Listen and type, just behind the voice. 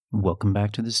Welcome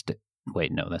back to the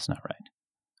Wait, no, that's not right.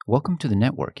 Welcome to the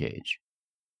network age.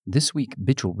 This week,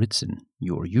 Bitchel Ritson,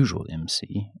 your usual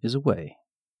MC, is away,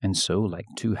 and so, like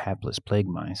two hapless plague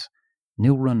mice,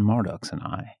 Nilrun Mardux and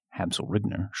I, Habsel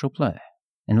Rigner, shall play.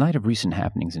 In light of recent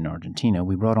happenings in Argentina,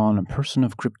 we brought on a person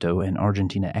of crypto and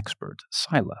Argentina expert,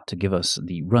 Saila, to give us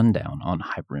the rundown on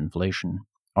hyperinflation,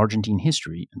 Argentine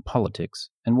history and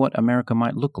politics, and what America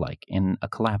might look like in a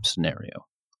collapse scenario.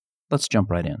 Let's jump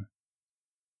right in.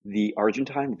 The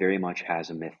Argentine very much has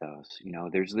a mythos.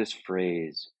 There's this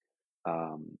phrase,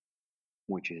 um,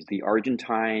 which is the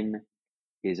Argentine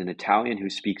is an Italian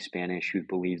who speaks Spanish who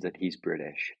believes that he's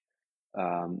British,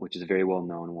 which is a very well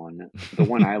known one. The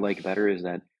one I like better is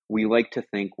that we like to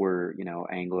think we're,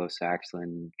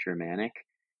 Anglo-Saxon, Germanic,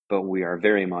 but we are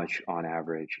very much on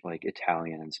average like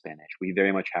Italian and Spanish. We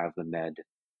very much have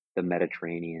the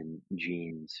Mediterranean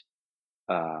genes.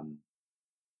 Um,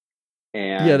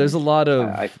 Yeah, there's a and lot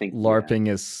I of think, yeah. LARPing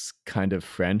as kind of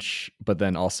French, but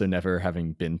then also never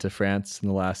having been to France in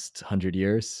the last 100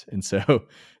 years. And so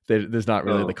there's not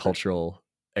really the Oh, for sure. cultural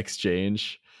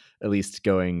exchange, at least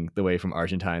going the way from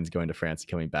Argentines going to France and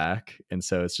coming back. And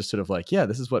so it's just sort of like, yeah,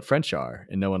 this is what French are.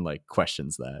 And no one like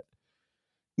questions that.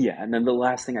 Yeah, and then the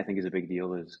last thing I think is a big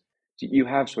deal is you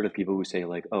have sort of people who say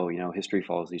like, oh, history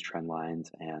follows these trend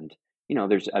lines and,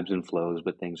 there's ebbs and flows,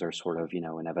 but things are sort of,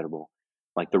 inevitable.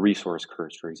 Like the resource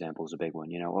curse, for example, is a big one.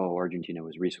 Oh, Argentina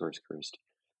was resource cursed.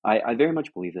 I very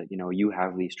much believe that, you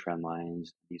have these trend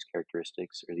lines, these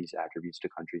characteristics or these attributes to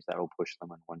countries that will push them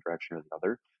in one direction or the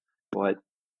other. But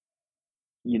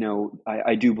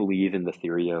I do believe in the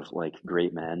theory of like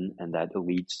great men and that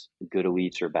elites, good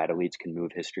elites or bad elites can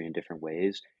move history in different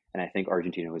ways. And I think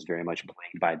Argentina was very much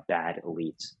plagued by bad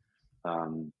elites.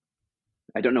 Um,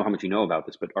 I don't know how much you know about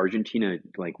this, but Argentina,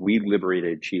 like we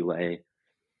liberated Chile.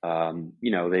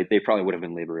 They probably would have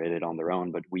been liberated on their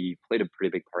own, but we played a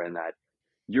pretty big part in that.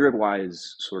 Uruguay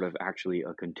is sort of actually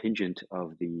a contingent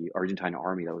of the Argentine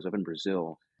army that was up in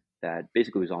Brazil that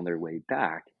basically was on their way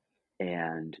back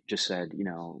and just said,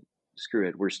 screw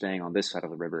it, we're staying on this side of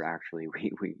the river. Actually,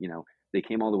 they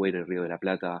came all the way to Rio de la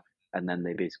Plata, and then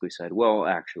they basically said, well,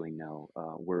 actually, no,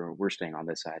 we're staying on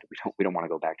this side. We don't want to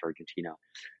go back to Argentina.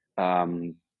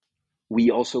 Um, we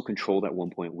also controlled at one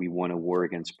point. We won a war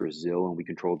against Brazil, and we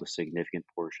controlled a significant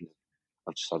portion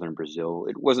of southern Brazil.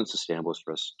 It wasn't sustainable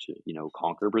for us to,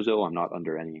 conquer Brazil. I'm not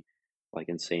under any like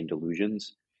insane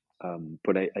delusions,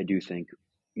 but I do think,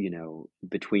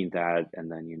 between that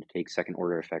and then take second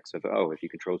order effects of if you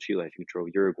control Chile, if you control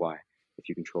Uruguay, if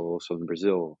you control southern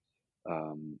Brazil,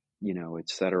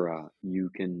 etc., you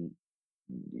can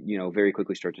very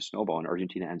quickly start to snowball, and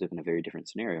Argentina ends up in a very different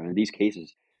scenario. And in these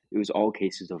cases, it was all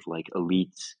cases of like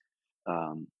elites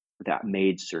um, that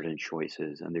made certain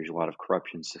choices, and there's a lot of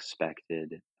corruption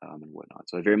suspected and whatnot.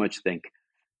 So I very much think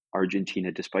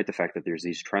Argentina, despite the fact that there's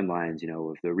these trend lines,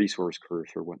 of the resource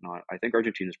curse or whatnot, I think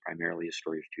Argentina is primarily a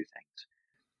story of two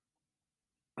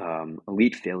things: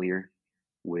 elite failure,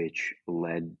 which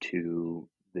led to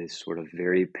this sort of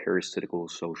very parasitical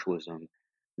socialism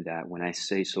that when I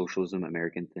say socialism,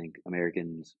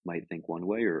 Americans might think one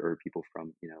way, or people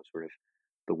from, sort of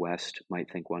the West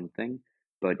might think one thing,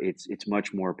 but it's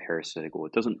much more parasitical.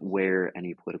 It doesn't wear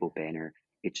any political banner.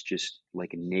 It's just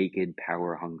like a naked,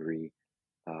 power hungry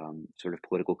sort of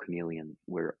political chameleon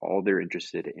where all they're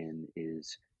interested in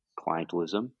is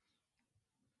clientelism.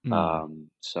 Mm.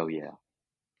 So yeah.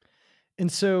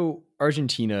 And so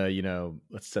Argentina,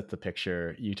 let's set the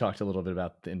picture. You talked a little bit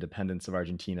about the independence of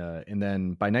Argentina. And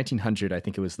then by 1900, I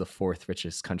think it was the fourth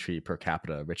richest country per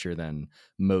capita, richer than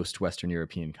most Western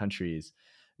European countries.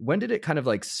 When did it kind of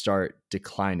like start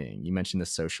declining? You mentioned the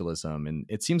socialism, and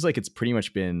it seems like it's pretty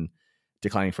much been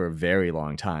declining for a very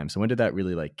long time. So when did that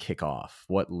really like kick off?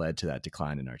 What led to that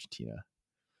decline in Argentina?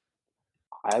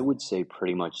 I would say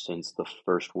pretty much since the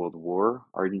First World War,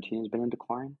 Argentina's been in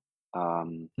decline.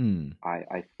 Um, Mm.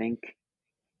 I think,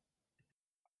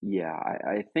 yeah,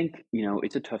 I think,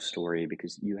 it's a tough story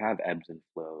because you have ebbs and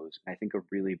flows. I think a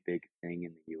really big thing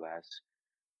in the US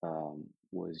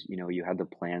was, you had the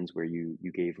plans where you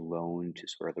gave loan to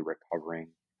sort of the recovering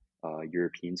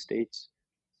European states.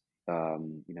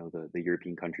 The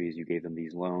European countries, you gave them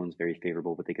these loans, very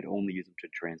favorable, but they could only use them to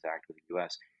transact with the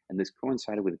US. And this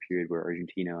coincided with a period where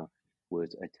Argentina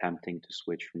was attempting to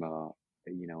switch from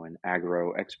an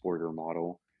agro exporter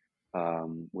model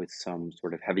with some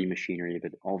sort of heavy machinery,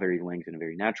 but all very linked in a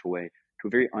very natural way, to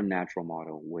a very unnatural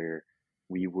model where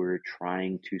we were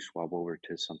trying to swap over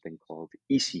to something called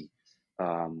EC.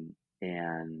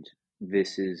 And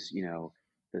this is,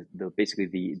 the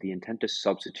basically the intent to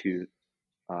substitute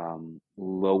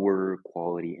lower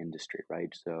quality industry,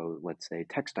 right? So let's say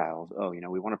textiles. Oh,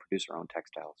 we want to produce our own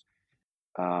textiles.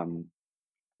 Um,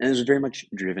 and it was very much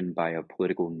driven by a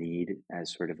political need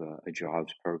as sort of a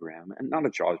jobs program, and not a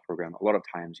jobs program. A lot of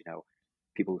times,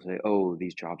 people say, "Oh,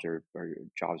 these jobs are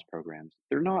jobs programs."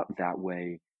 They're not that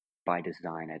way by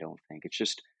design. I don't think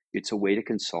it's a way to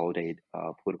consolidate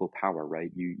political power, right?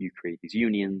 You create these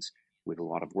unions with a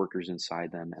lot of workers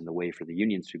inside them, and the way for the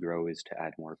unions to grow is to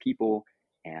add more people.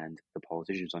 And the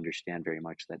politicians understand very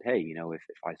much that, hey,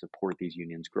 if I support these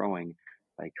unions growing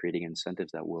by creating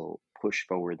incentives that will push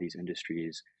forward these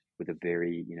industries with a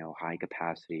very high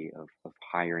capacity of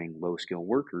hiring low skill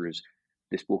workers,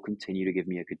 this will continue to give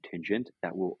me a contingent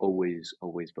that will always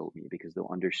vote me because they'll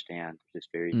understand this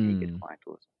very naked Mm.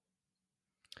 clientelism.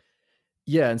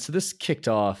 Yeah, and so this kicked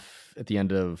off at the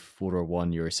end of World War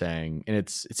One, you were saying, and it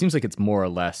seems like it's more or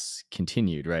less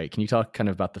continued, right? Can you talk kind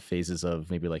of about the phases of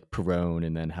maybe like Perón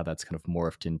and then how that's kind of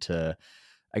morphed into,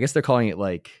 I guess they're calling it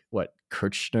like what,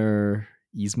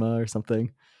 Kirchner-ism or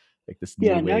something? Like this new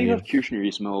Yeah, now you have wave.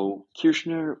 Kirchnerismo.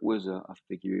 Kirchner was a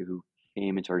figure who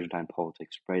came into Argentine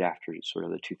politics right after sort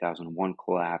of the 2001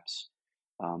 collapse.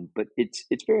 But it's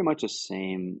very much the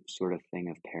same sort of thing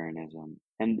of Peronism,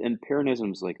 and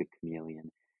Peronism is like a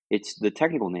chameleon. It's the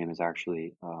technical name is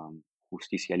actually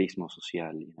Justicialismo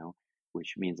Social,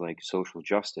 which means like social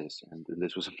justice, and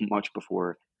this was much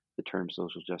before the term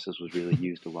social justice was really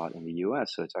used a lot in the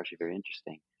U.S. So it's actually very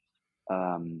interesting.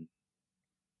 Um,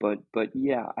 but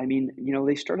yeah, I mean,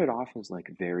 they started off as like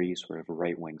very sort of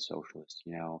right-wing socialists,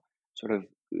 sort of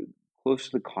close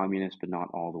to the communist, but not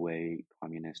all the way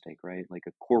communistic, right? Like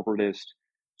a corporatist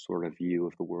sort of view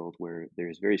of the world where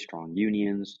there's very strong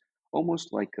unions,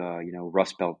 almost like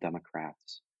Rust Belt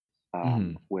Democrats,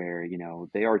 Hmm. where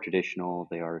they are traditional,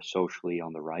 they are socially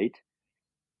on the right,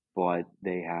 but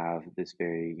they have this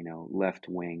very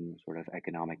left-wing sort of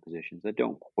economic positions that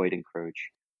don't quite encroach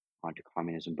onto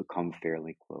communism, but come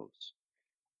fairly close.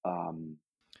 Um,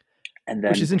 and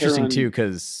Which then is interesting too, Perón,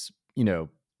 because,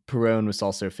 Perón was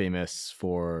also famous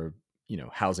for,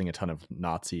 housing a ton of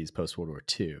Nazis post World War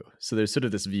II. So there's sort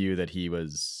of this view that he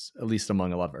was, at least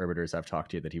among a lot of arbiters I've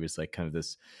talked to, that he was like kind of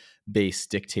this base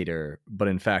dictator. But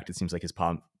in fact, it seems like his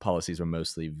policies were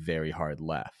mostly very hard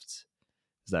left.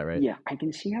 Is that right? yeah, I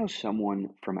can see how someone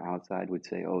from outside would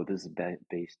say, "Oh, this is a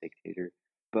base dictator,"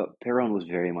 but Perón was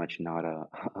very much not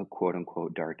a quote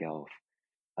unquote dark elf.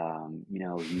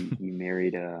 He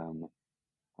married a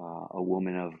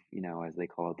woman of as they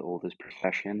call it, the oldest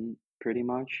profession, pretty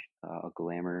much a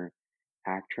glamour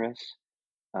actress.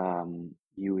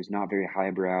 He was not very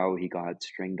highbrow. He got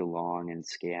stringed along and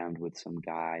scammed with some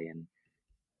guy in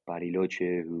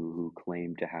Bariloche who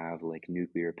claimed to have like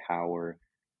nuclear power.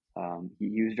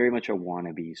 He was very much a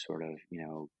wannabe sort of,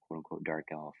 quote unquote dark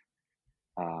elf.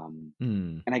 Um,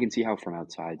 Hmm. and I can see how from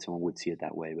outside someone would see it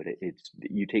that way, but it's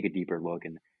you take a deeper look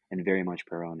and very much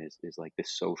Perón is like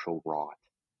this social rot,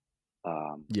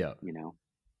 um, Yeah. you know.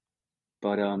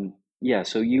 But yeah,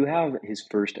 so you have his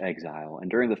first exile,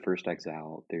 and during the first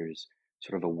exile, there's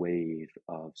sort of a wave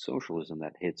of socialism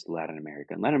that hits Latin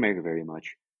America. And Latin America very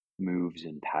much moves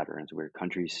in patterns where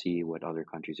countries see what other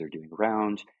countries are doing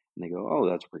around, and they go, "Oh,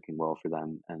 that's working well for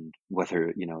them." And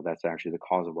whether, that's actually the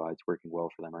cause of why it's working well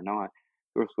for them or not,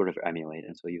 they'll sort of emulate.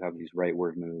 And so you have these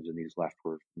rightward moves and these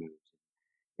leftward moves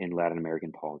in Latin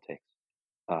American politics.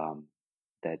 Um,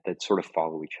 that sort of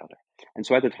follow each other. And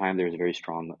so at the time, there's a very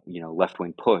strong, left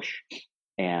wing push,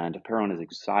 and Perón is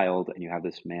exiled, and you have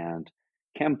this man,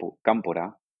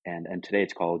 Campora, and today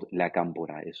it's called La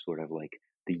Campora, is sort of like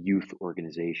the youth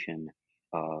organization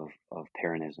of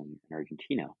Peronism in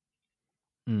Argentina,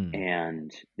 Hmm.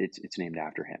 and it's named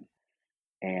after him.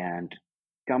 And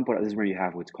Campora, this is where you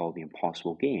have what's called the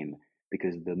impossible game,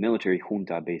 because the military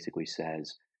junta basically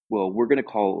says, well, we're going to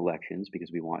call elections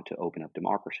because we want to open up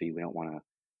democracy. We don't want to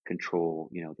control,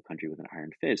 the country with an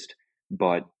iron fist.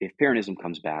 But if Peronism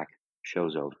comes back,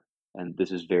 show's over. And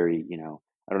this is very,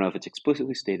 I don't know if it's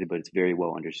explicitly stated, but it's very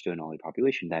well understood in all the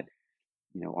population that,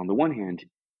 on the one hand,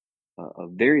 a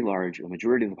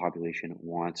majority of the population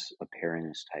wants a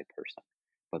Peronist type person,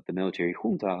 but the military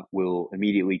junta will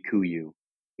immediately coup you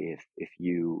if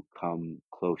you come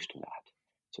close to that.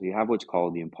 So you have what's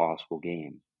called the impossible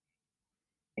game,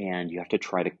 and you have to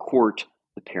try to court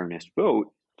the Peronist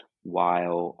vote,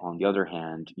 while on the other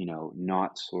hand,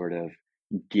 not sort of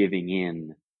giving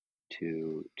in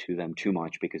to them too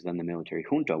much, because then the military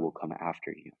junta will come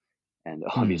after you, and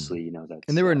Hmm. obviously, And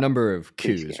that's there were a number of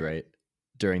pretty coups, scary. right?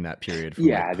 During that period from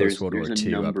like Yeah, post there's World there's War a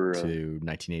II up number of to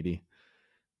 1980.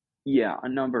 Yeah, a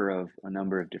number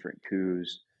of different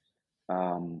coups,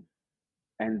 um,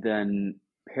 and then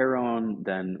Peron,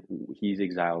 then he's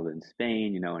exiled in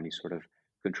Spain, and he's sort of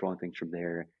controlling things from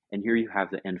there. And here you have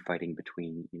the infighting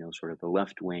between, sort of the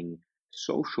left wing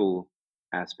social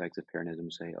aspects of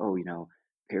Peronism say, oh,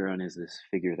 Peron is this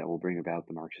figure that will bring about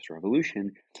the Marxist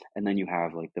revolution. And then you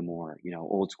have like the more,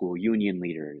 old school union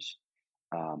leaders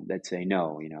that say,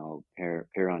 no,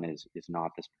 Peron is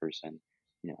not this person.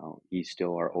 He's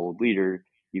still our old leader.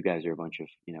 You guys are a bunch of,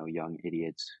 young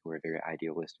idiots who are very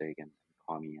idealistic and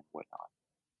commie and whatnot.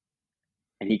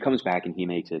 And he comes back and he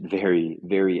makes it very,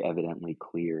 very evidently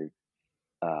clear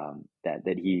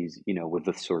that he's, with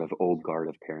the sort of old guard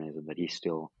of Peronism, that he's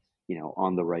still,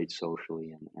 on the right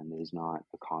socially and is not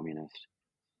a communist.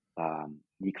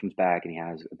 He comes back and he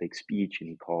has a big speech and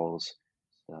he calls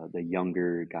the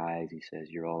younger guys. He says,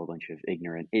 "You're all a bunch of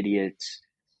ignorant idiots.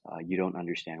 You don't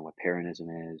understand what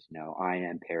Peronism is. I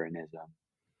am Peronism.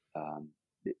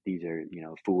 These are,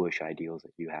 foolish ideals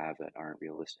that you have that aren't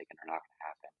realistic and are not going to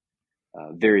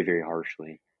happen." Very, very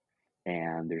harshly.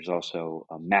 And there's also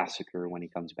a massacre when he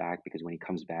comes back, because when he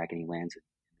comes back and he lands at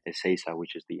Ezeiza,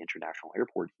 which is the international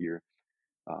airport here,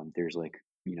 there's like,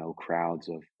 crowds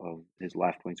of his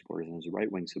left-wing supporters and his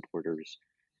right-wing supporters.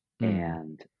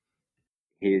 And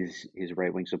his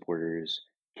right-wing supporters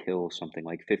kill something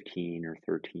like 15 or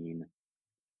 13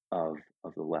 of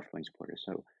the left-wing supporters.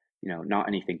 So, not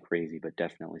anything crazy, but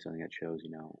definitely something that shows,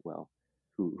 well,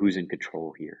 who's in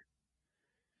control here.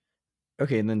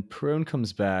 Okay, and then Perón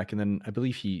comes back, and then I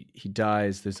believe he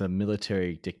dies. There's a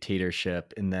military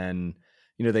dictatorship, and then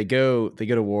they go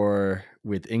to war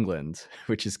with England,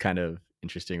 which is kind of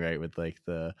interesting, right? With like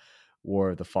the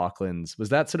War of the Falklands. Was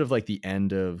that sort of like the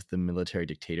end of the military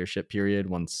dictatorship period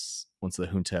once the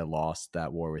junta lost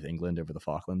that war with England over the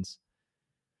Falklands?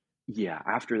 Yeah,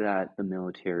 after that, the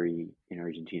military in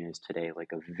Argentina is today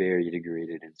like a very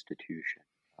degraded institution,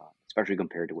 especially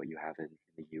compared to what you have in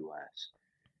the U.S.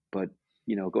 But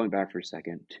going back for a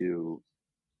second to,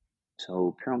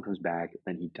 so Perón comes back,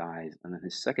 then he dies, and then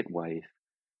his second wife,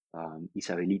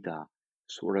 Isabelita,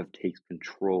 sort of takes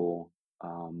control,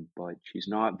 but she's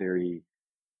not very,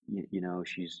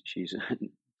 she's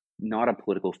not a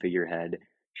political figurehead.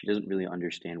 She doesn't really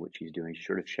understand what she's doing. She's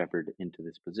sort of shepherded into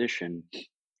this position,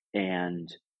 and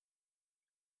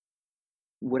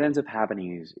what ends up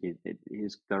happening is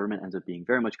his government ends up being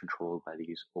very much controlled by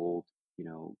these old,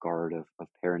 guard of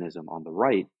Peronism on the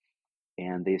right,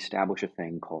 and they establish a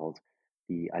thing called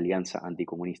the Alianza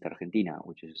Anticomunista Argentina,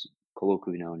 which is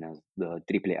colloquially known as the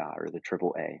Triple A or the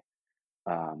Triple A.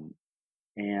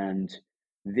 And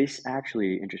this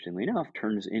actually, interestingly enough,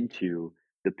 turns into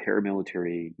the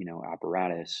paramilitary,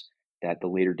 apparatus that the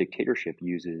later dictatorship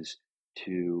uses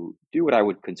to do what I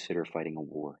would consider fighting a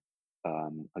war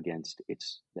against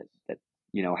its that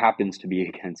happens to be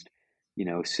against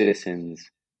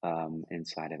citizens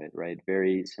inside of it, right?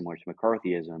 Very similar to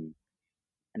McCarthyism.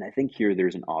 And I think here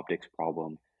there's an optics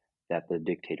problem that the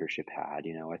dictatorship had.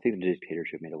 I think the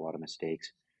dictatorship made a lot of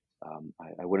mistakes.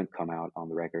 I wouldn't come out on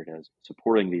the record as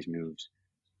supporting these moves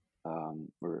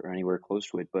or anywhere close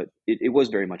to it, but it was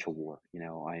very much a war.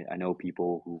 I know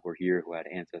people who were here who had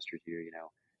ancestors here,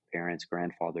 parents,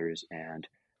 grandfathers, and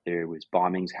there was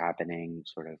bombings happening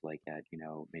sort of like at,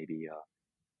 maybe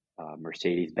a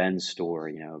Mercedes-Benz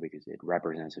store, because it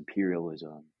represents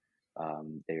imperialism.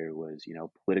 There was,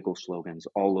 political slogans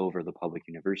all over the public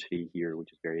university here,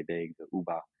 which is very big, the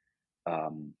UBA.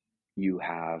 You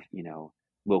have,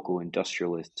 local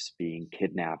industrialists being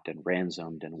kidnapped and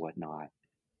ransomed and whatnot.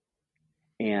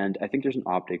 And I think there's an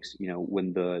optics,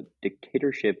 when the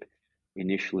dictatorship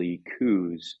initially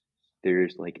coups,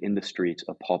 there's like in the streets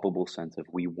a palpable sense of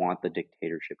we want the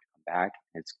dictatorship to come back.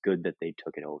 And it's good that they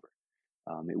took it over.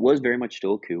 It was very much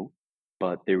still a coup,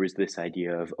 but there was this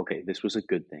idea of, okay, this was a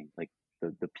good thing. Like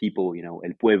the people,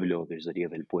 el pueblo, there's the idea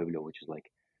of el pueblo, which is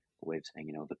like a way of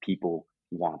saying, the people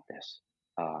want this.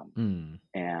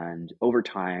 And over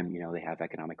time, they have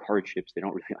economic hardships. They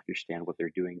don't really understand what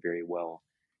they're doing very well.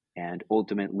 And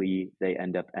ultimately, they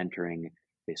end up entering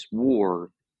this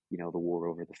war, the war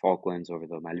over the Falklands, over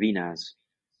the Malvinas,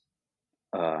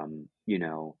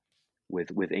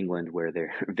 with England, where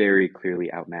they're very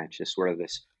clearly outmatched. It's sort of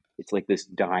this, it's like this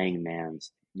dying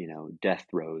man's, death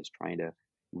throes, trying to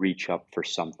reach up for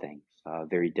something,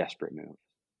 very desperate move.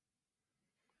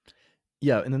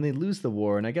 Yeah, and then they lose the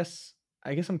war, and I guess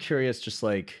I'm curious, just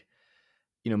like,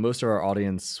 most of our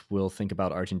audience will think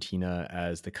about Argentina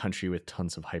as the country with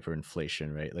tons of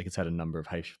hyperinflation, right? Like it's had a number of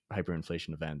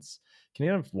hyperinflation events. Can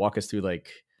you kind of walk us through like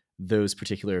those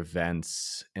particular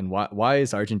events and why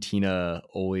is Argentina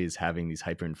always having these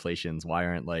hyperinflations? Why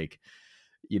aren't like,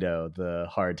 the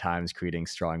hard times creating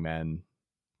strong men?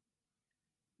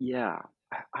 Yeah,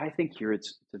 I think here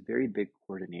it's a very big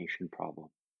coordination problem.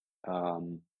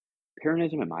 Um,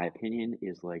 Peronism, in my opinion,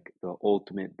 is like the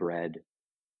ultimate bred,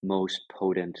 most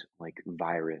potent like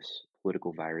virus,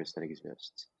 political virus that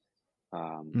exists.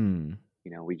 Um, Mm.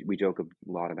 we joke a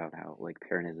lot about how like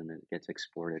Peronism gets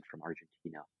exported from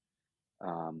Argentina.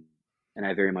 Um, and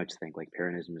I very much think like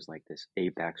Peronism is like this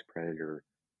apex predator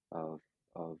of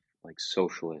of like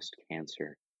socialist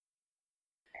cancer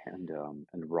and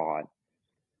rot.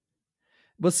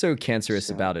 What's so cancerous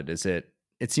about So it? Is it?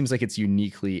 It seems like it's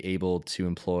uniquely able to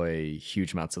employ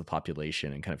huge amounts of the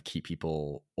population and kind of keep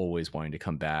people always wanting to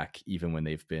come back, even when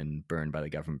they've been burned by the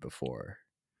government before.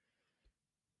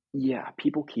 yeah,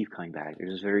 people keep coming back.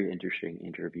 There's this very interesting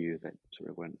interview that sort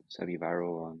of went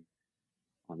semi-viral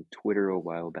on Twitter a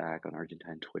while back on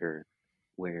Argentine Twitter,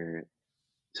 where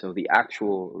so the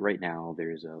actual right now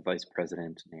there's a vice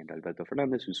president named Alberto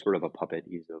Fernandez who's sort of a puppet.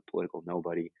 He's a political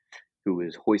nobody who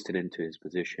was hoisted into his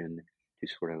position to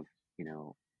sort of you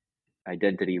know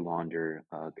identity launder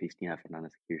Cristina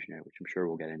Fernandez de Kirchner, which I'm sure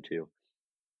we'll get into.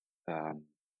 Um,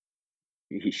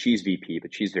 she's VP,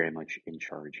 but she's very much in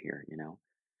charge here.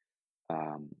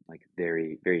 Like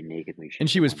very very nakedly, And she's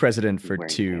she the was one president who's for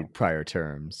wearing the 2 pants. prior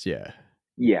terms. Yeah.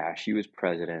 Yeah, she was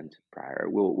president prior.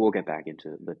 We'll get back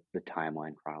into the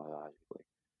timeline chronologically.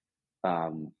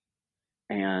 Um,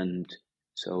 and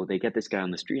so they get this guy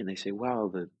on the street and they say, "Wow,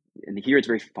 the," and here it's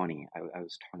very funny. I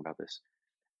was talking about this.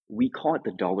 We call it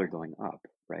the dollar going up,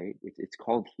 right? It's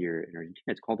called here in Argentina.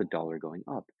 It's called the dollar going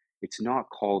up. It's not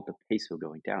called the peso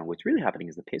going down. What's really happening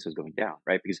is the peso is going down,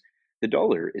 right? Because the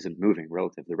dollar isn't moving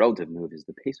relative. The relative move is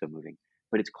the peso moving,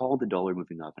 but it's called the dollar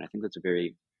moving up, and I think that's a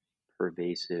very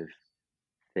pervasive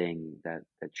thing that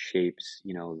shapes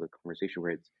the conversation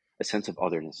where it's a sense of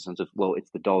otherness, a sense of, well,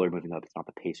 it's the dollar moving up, it's not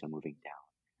the peso moving down.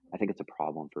 I think it's a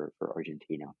problem for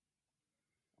Argentina,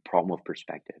 a problem of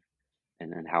perspective,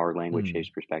 and how our language Mm. shapes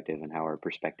perspective and how our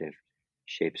perspective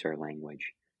shapes our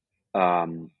language.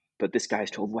 But this guy's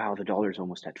told, wow, the dollar's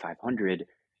almost at 500,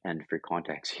 and for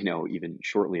context, even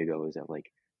shortly ago it was at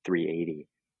like 380.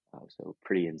 So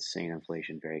pretty insane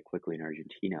inflation very quickly in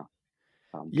Argentina,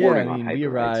 Yeah, I bordering on mean, we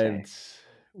hyper, I'd say. arrived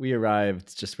we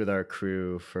arrived just with our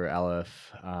crew for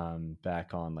Aleph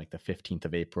back on like the 15th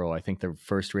of April. I think the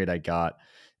first rate I got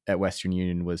at Western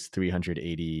Union was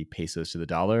 380 pesos to the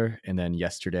dollar. And then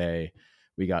yesterday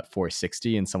we got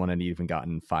 460 and someone had even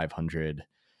gotten 500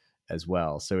 as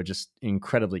well. So just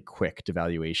incredibly quick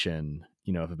devaluation,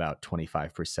 of about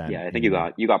 25% Yeah, I think you in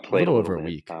got you got a played a little little over a bit.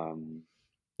 week.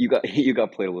 You got you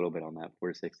got played a little bit on that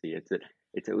 460.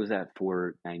 It was at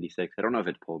 496. I don't know if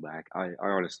it's pulled back. I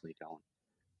honestly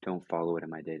don't follow it in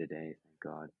my day to day. Thank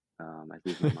God. I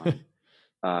lose my mind.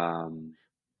 Um,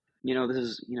 this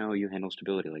is you handle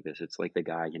stability like this. It's like the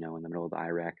guy in the middle of the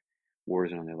Iraq war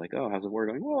zone. They're like, oh, how's the war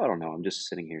going? Well, I don't know. I'm just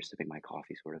sitting here sipping my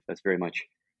coffee, sort of. That's very much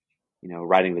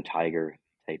riding the tiger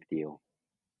type deal.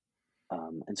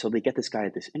 And so they get this guy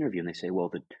at this interview and they say, well,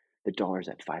 the dollar's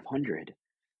at 500.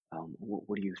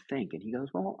 What do you think? And he goes,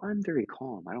 well, I'm very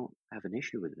calm. I don't have an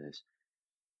issue with this.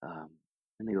 Um,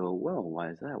 and they go, well, why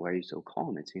is that? Why are you so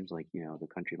calm? It seems like, the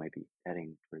country might be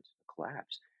heading towards a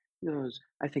collapse. He goes,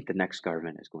 I think the next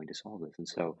government is going to solve this. And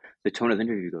so the tone of the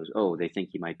interview goes, oh, they think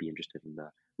he might be interested in the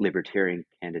libertarian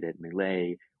candidate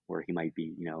Milei, or he might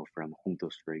be, from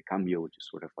Juntos for el Cambio, which is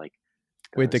sort of like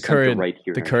Wait, the center right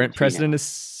here the in current president Argentina. is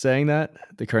saying that?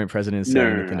 The current president is No,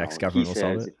 saying no, that no, the next no. He government will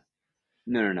solve says, it?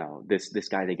 no, no, no. This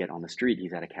guy they get on the street,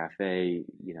 he's at a cafe,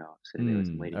 sitting there with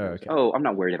some Mm. lady. Oh, He goes, okay. "Oh, I'm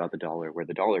not worried about the dollar. Where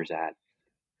the dollar's at,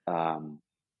 um,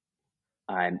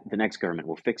 the next government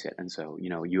will fix it." And so,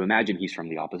 you imagine he's from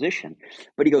the opposition,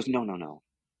 but he goes, "No, no, no.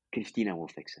 Cristina will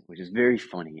fix it," which is very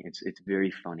funny. It's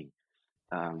very funny.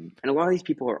 And a lot of these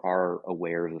people are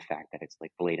aware of the fact that it's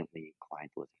like blatantly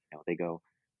clientelism. They go,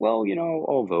 well,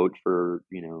 I'll vote for,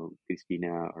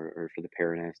 Cristina or for the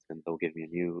Peronist and they'll give me a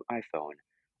new iPhone.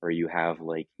 Or you have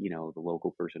like, the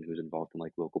local person who's involved in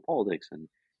like local politics and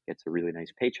gets a really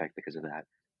nice paycheck because of that.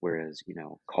 Whereas,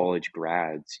 college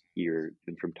grads here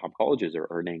and from top colleges are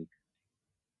earning,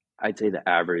 I'd say the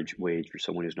average wage for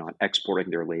someone who's not exporting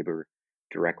their labor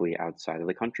directly outside of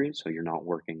the country. So you're not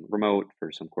working remote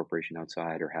for some corporation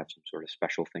outside or have some sort of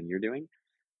special thing you're doing.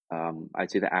 I'd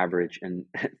say the average, and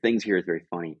things here is very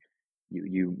funny.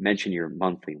 You mention your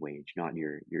monthly wage, not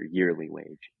your yearly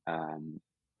wage,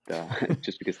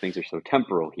 just because things are so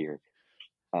temporal here.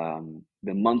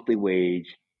 The monthly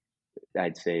wage,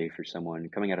 I'd say for someone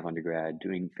coming out of undergrad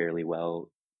doing fairly well,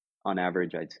 on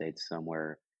average, I'd say it's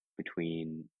somewhere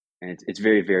between, and it's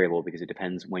very variable because it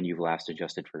depends when you've last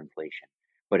adjusted for inflation.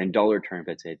 But in dollar terms,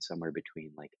 I'd say it's somewhere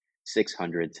between like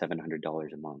 $600,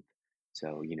 $700 a month.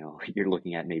 So, you're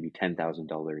looking at maybe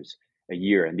 $10,000 a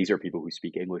year. And these are people who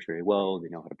speak English very well. They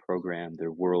know how to program.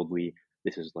 They're worldly.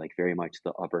 This is like very much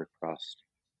the upper crust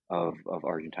of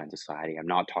Argentine society. I'm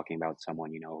not talking about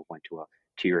someone, who went to a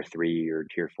tier 3 or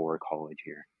tier 4 college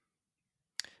here.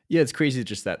 Yeah, it's crazy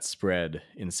just that spread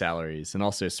in salaries and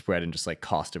also spread in just like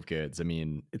cost of goods. I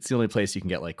mean, it's the only place you can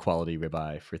get like quality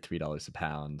ribeye for $3 a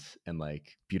pound, and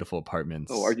like beautiful Oh,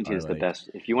 apartments Argentina are is the like, best.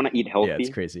 If you want to eat yeah, it's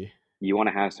healthy, crazy. you want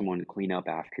to have someone clean up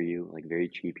after you, like very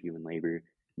cheap human labor.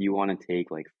 You want to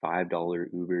take like $5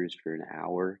 Ubers for an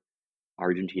hour.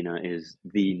 Argentina is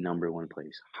the number one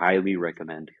place. Highly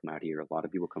recommend to come out here. A lot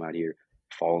of people come out here,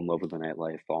 fall in love with the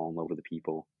nightlife, fall in love with the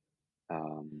people.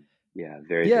 Um, yeah,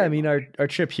 very, Yeah, I very mean, much. our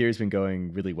trip here has been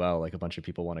going really well. Like a bunch of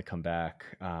people want to come back.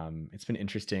 It's been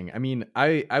interesting. I mean,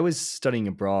 I was studying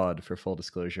abroad for full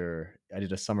disclosure. I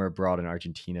did a summer abroad in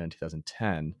Argentina in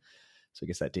 2010. So I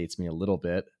guess that dates me a little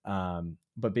bit.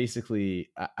 But basically,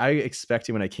 I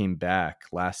expected when I came back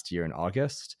last year in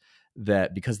August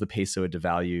that because the peso had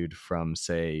devalued from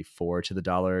say 4 to the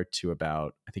dollar to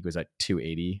about, I think it was at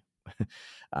 280.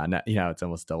 Not, it's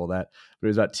almost double that, but it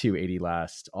was about 280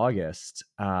 last August.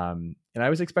 And I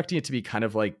was expecting it to be kind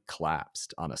of like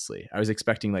collapsed, honestly. I was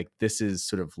expecting like, this is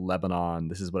sort of Lebanon.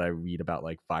 This is what I read about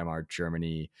like Weimar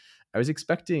Germany. I was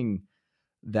expecting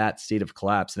that state of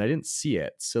collapse and I didn't see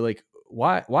it. So like,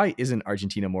 why isn't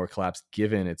Argentina more collapsed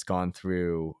given it's gone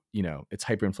through, it's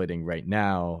hyperinflating right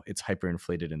now, it's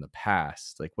hyperinflated in the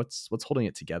past? Like what's holding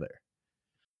it together?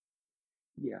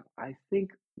 Yeah, I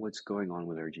think what's going on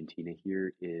with Argentina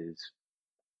here is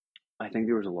I think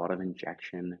there was a lot of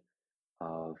injection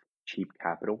of cheap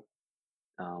capital.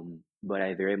 But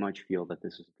I very much feel that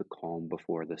this is the calm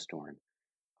before the storm.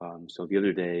 So the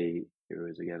other day, there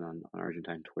was again on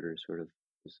Argentine Twitter, sort of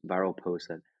this viral post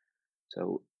that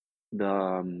so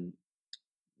the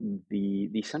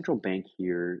the central bank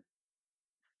here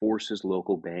forces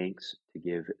local banks to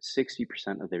give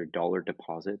 60% of their dollar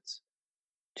deposits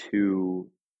to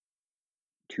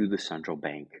to the central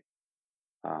bank,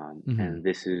 Hmm. and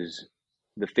this is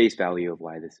the face value of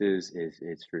why this is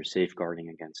it's for safeguarding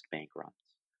against bank runs.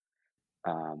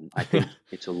 I think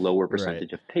it's a lower Right.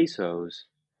 percentage of pesos,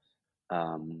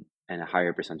 and a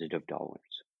higher percentage of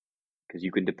dollars because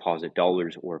you can deposit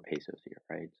dollars or pesos here,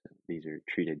 right? So these are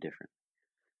treated different.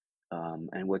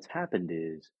 And what's happened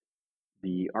is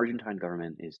the Argentine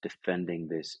government is defending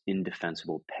this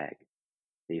indefensible peg.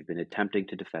 They've been attempting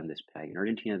to defend this peg. In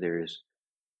Argentina, there's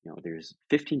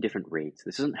 15 different rates.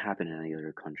 This doesn't happen in any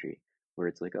other country where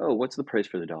it's like, oh, what's the price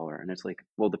for the dollar? And it's like,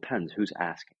 well, depends who's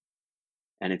asking.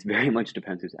 And it's very much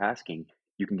depends who's asking.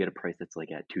 You can get a price that's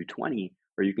like at 220,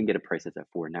 or you can get a price that's at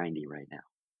 490 right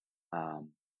now. Um,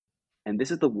 and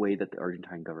this is the way that the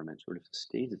Argentine government sort of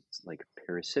sustains its like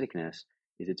parasiticness.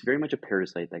 Is it's very much a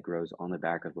parasite that grows on the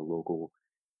back of the local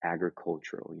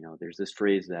agricultural. There's this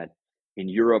phrase that in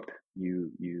Europe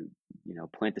you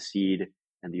plant the seed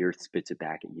and the earth spits it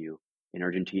back at you. In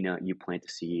Argentina, you plant the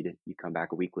seed, you come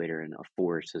back a week later and a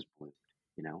forest has bloomed.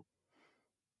 You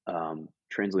know,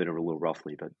 translated a little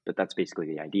roughly, but that's basically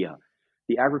the idea.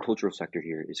 The agricultural sector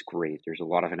here is great. There's a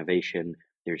lot of innovation.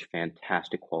 There's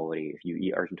fantastic quality. If you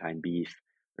eat Argentine beef,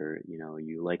 or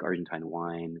you like Argentine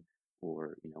wine,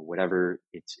 or whatever,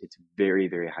 it's very,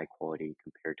 very high quality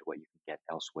compared to what you can get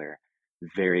elsewhere.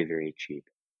 Very, very cheap.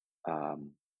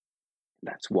 Um,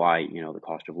 that's why the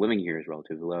cost of living here is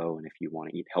relatively low, and if you want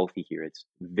to eat healthy here, it's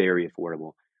very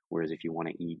affordable. Whereas if you want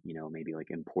to eat, maybe like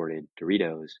imported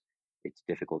Doritos, it's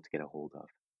difficult to get a hold of.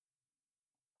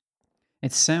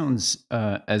 It sounds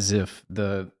as if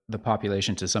the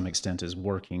population, to some extent, is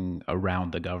working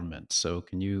around the government. So,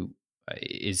 can you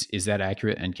is that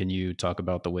accurate? And can you talk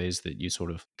about the ways that you sort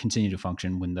of continue to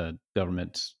function when the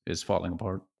government is falling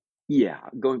apart? Yeah,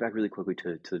 going back really quickly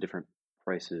to the different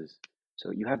prices.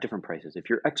 So you have different prices. If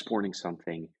you're exporting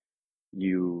something,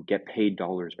 you get paid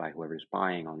dollars by whoever's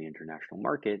buying on the international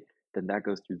market. Then that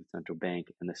goes through the central bank,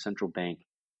 and the central bank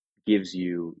gives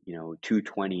you,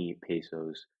 220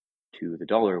 pesos to the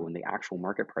dollar when the actual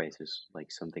market price is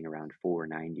like something around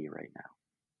 490 right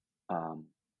now.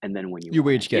 And then when you Your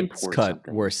want to wage gets import cut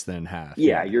something, worse than half.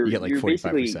 yeah, Yeah. You you're get like you're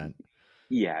basically 45%.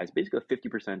 yeah, it's basically a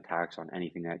 50% tax on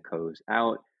anything that goes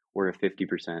out, or a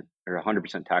 50% or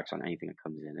 100% tax on anything that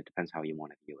comes in. It depends how you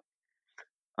want to view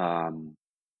it.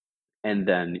 And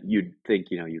then you'd think,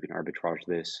 you can arbitrage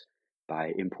this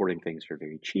by importing things for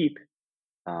very cheap,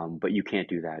 but you can't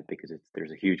do that because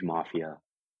there's a huge mafia,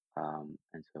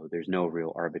 and so there's no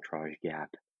real arbitrage gap,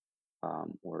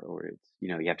 or it's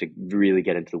you have to really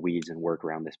get into the weeds and work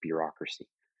around this bureaucracy.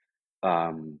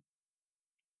 Um,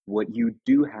 what you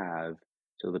do have,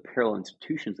 So the parallel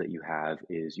institutions that you have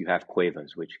is you have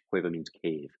cuevas, which cueva means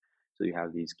cave. So you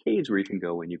have these caves where you can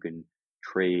go and you can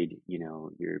trade,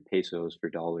 your pesos for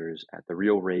dollars at the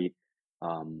real rate,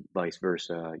 vice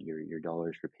versa, your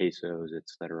dollars for pesos,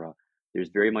 etc. There's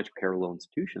very much parallel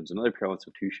institutions. Another parallel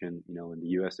institution, in the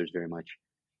U.S., there's very much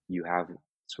you have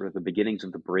sort of the beginnings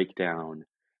of the breakdown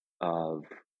of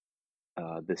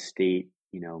the state,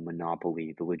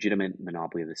 monopoly, the legitimate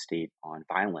monopoly of the state on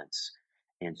violence.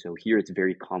 And so here it's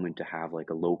very common to have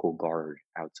like a local guard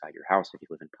outside your house if you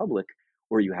live in public,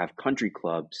 or you have country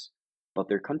clubs, but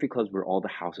they're country clubs where all the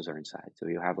houses are inside. So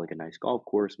you have like a nice golf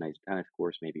course, nice tennis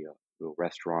course, maybe a little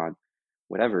restaurant,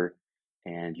 whatever.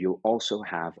 And you'll also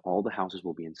have all the houses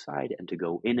will be inside, and to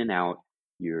go in and out,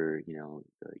 your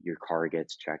car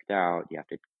gets checked out. You have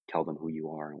to tell them who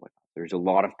you are and whatnot. There's a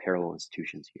lot of parallel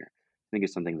institutions here. I think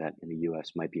it's something that in the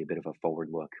US might be a bit of a forward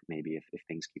look, maybe if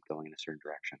things keep going in a certain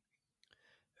direction.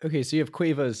 Okay, so you have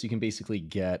cuevas. You can basically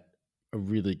get a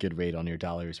really good rate on your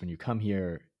dollars when you come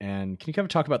here. And can you kind of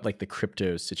talk about like the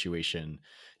crypto situation?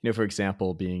 For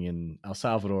example, being in El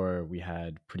Salvador, we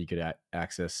had pretty good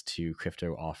access to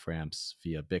crypto off ramps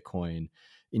via Bitcoin.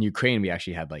 In Ukraine, we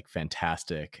actually had like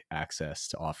fantastic access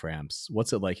to off ramps.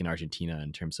 What's it like in Argentina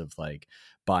in terms of like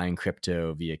buying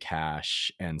crypto via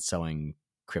cash and selling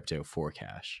crypto for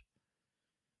cash?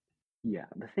 Yeah,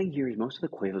 the thing here is most of the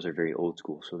cuevas are very old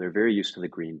school, so they're very used to the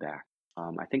greenback.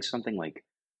 I think something like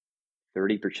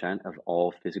 30% of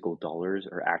all physical dollars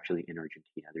are actually in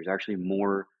Argentina. There's actually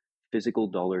more physical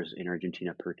dollars in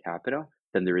Argentina per capita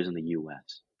than there is in the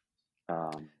US.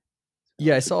 Um,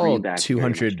 Yeah, I the saw greenback very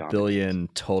much 200 dominates. billion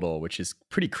total, which is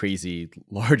pretty crazy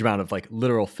large amount of like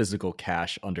literal physical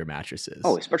cash under Oh, mattresses.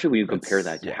 especially when you compare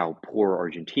That's that to yeah. how poor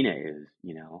Argentina is,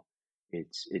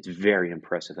 it's very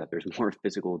impressive that there's more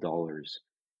physical dollars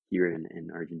here in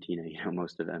Argentina.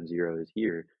 Most of M0 is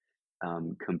here,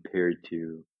 compared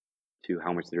to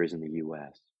how much there is in the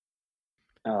US.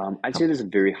 I'd How, say there's a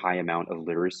very high amount of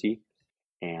literacy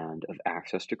and of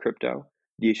access to crypto.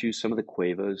 The issue, some of the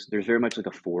cuevas, there's very much like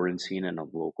a foreign scene and a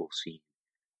local scene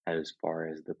as far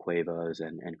as the cuevas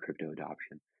and crypto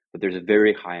adoption. But there's a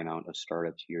very high amount of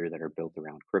startups here that are built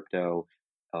around crypto.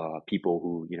 People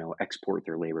who export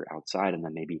their labor outside, and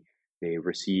then maybe they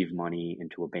receive money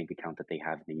into a bank account that they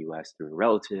have in the U.S. through a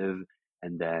relative,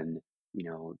 and then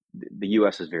the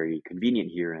U.S. is very convenient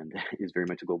here and is very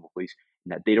much a global police in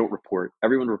that they don't report.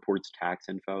 Everyone reports tax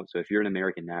info. So if you're an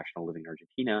American national living in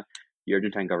Argentina, the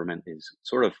Argentine government is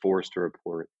sort of forced to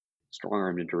report,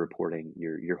 strong-armed into reporting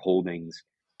your holdings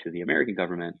to the American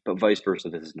government, but vice versa,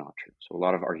 this is not true. So a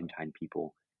lot of Argentine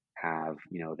people have,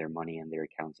 their money in their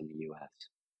accounts in the U.S.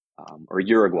 Or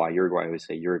Uruguay. Uruguay, I would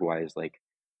say Uruguay is like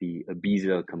the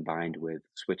Ibiza combined with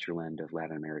Switzerland of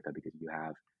Latin America, because you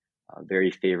have a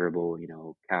very favorable,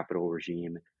 capital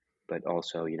regime, but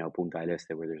also, Punta del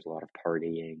Este, where there's a lot of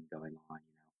partying going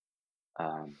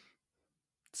on.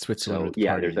 Switzerland So with the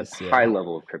yeah, there's a parties, high yeah.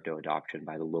 level of crypto adoption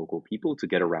by the local people to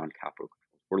get around capital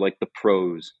controls. We're like the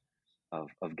pros of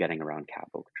getting around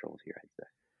capital controls here, I'd say.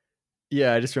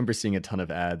 Yeah, I just remember seeing a ton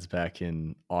of ads back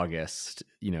in August,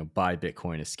 buy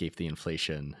Bitcoin, escape the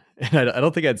inflation. And I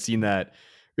don't think I'd seen that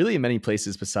really in many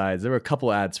places besides. There were a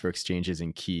couple ads for exchanges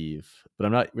in Kyiv, but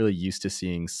I'm not really used to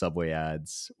seeing subway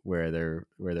ads where they're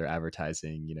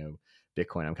advertising,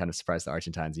 Bitcoin. I'm kind of surprised the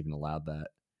Argentines even allowed that.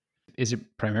 Is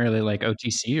it primarily like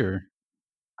OTC or?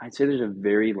 I'd say there's a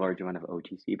very large amount of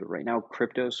OTC, but right now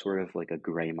crypto is sort of like a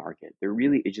gray market. There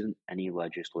really isn't any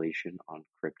legislation on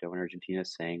crypto in Argentina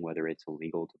saying whether it's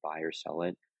illegal to buy or sell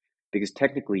it, because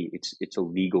technically it's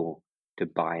illegal to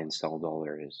buy and sell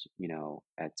dollars,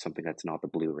 at something that's not the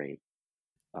blue rate.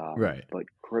 Right. But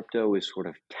crypto is sort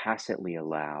of tacitly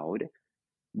allowed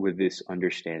with this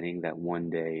understanding that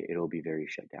one day it'll be very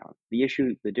shut down.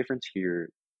 The difference here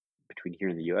between here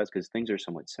and the US, because things are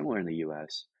somewhat similar in the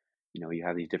US, you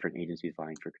have these different agencies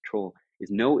vying for control,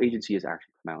 is no agency has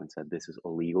actually come out and said this is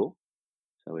illegal.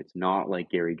 So it's not like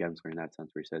Gary Gensler in that sense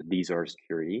where he said these are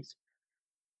securities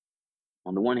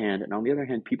on the one hand, and on the other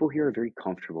hand, people here are very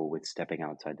comfortable with stepping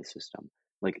outside the system.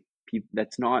 Like,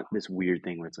 that's not this weird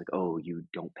thing where it's like, oh, you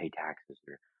don't pay taxes,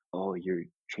 or oh, you're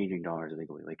changing dollars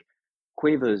illegally. Like,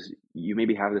 Cuevas, you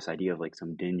maybe have this idea of like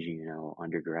some dingy,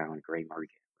 underground gray market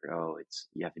where, oh,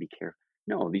 you have to be careful.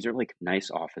 No, these are like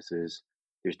nice offices.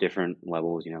 There's different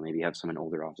levels, maybe you have some in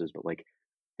older offices, but like,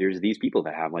 there's these people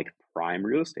that have like prime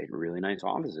real estate, really nice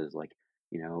offices, like,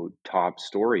 top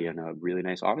story in a really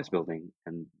nice office building,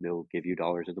 and they'll give you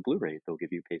dollars at the blue rate. They'll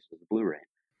give you pesos at the blue rate.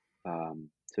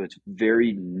 So it's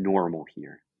very normal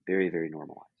here, very, very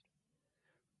normalized.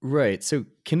 Right. So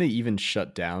can they even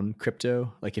shut down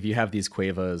crypto? Like if you have these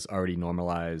cuevas already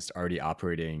normalized, already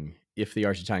operating, if the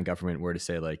Argentine government were to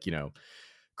say like,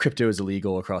 crypto is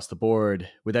illegal across the board,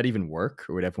 would that even work?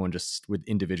 Or would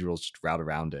individuals just route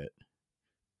around it?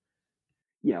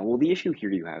 Yeah, well, the issue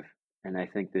here you have, and I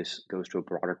think this goes to a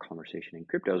broader conversation in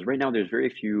cryptos. Right now, there's very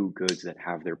few goods that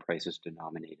have their prices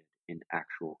denominated in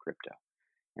actual crypto.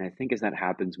 And I think as that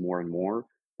happens more and more,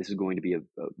 this is going to be a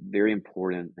very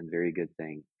important and very good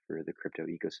thing for the crypto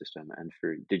ecosystem and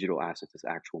for digital assets as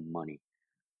actual money,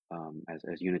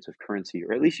 as units of currency,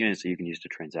 or at least units that you can use to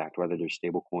transact, whether they're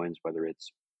stable coins, whether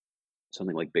it's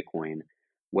something like Bitcoin,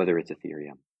 whether it's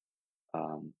Ethereum.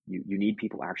 You need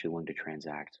people actually willing to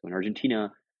transact. So in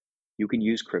Argentina, you can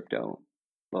use crypto,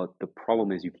 but the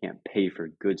problem is you can't pay for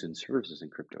goods and services in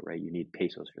crypto, right? You need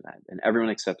pesos for that. And everyone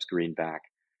accepts greenback,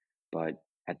 but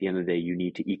at the end of the day, you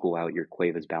need to equal out your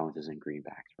Cuevas balances in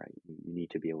greenbacks, right? You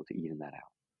need to be able to even that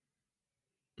out.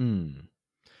 Hmm.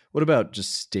 What about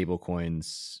just stable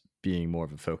coins being more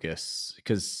of a focus?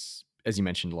 Because as you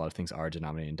mentioned, a lot of things are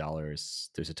denominated in dollars.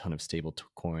 There's a ton of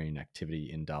coin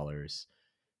activity in dollars.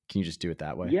 Can you just do it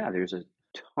that way? Yeah, there's a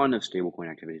ton of stablecoin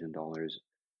activities in dollars.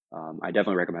 I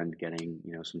definitely recommend getting,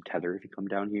 some Tether if you come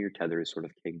down here. Tether is sort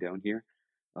of king down here,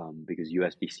 because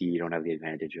USDC, you don't have the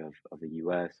advantage of the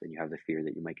US, and you have the fear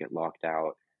that you might get locked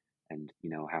out and,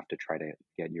 have to try to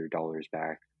get your dollars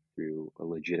back through a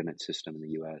legitimate system in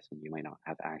the US, and you might not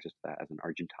have access to that as an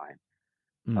Argentine.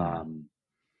 Hmm. Um,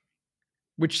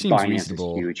 Which seems Binance is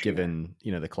reasonable huge here. given,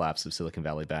 the collapse of Silicon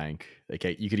Valley Bank. Like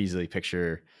you could easily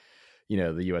picture,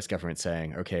 the US government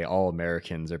saying, okay, all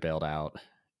Americans are bailed out,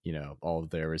 all of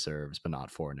their reserves, but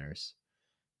not foreigners.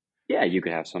 Yeah, you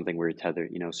could have something where Tether,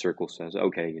 Circle says,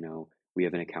 okay, we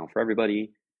have an account for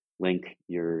everybody. Link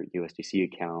your USDC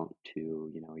account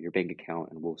to, your bank account,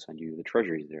 and we'll send you the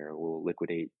treasuries there. We'll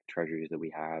liquidate treasuries that we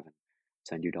have and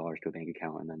send you dollars to a bank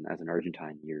account. And then as an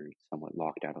Argentine, you're somewhat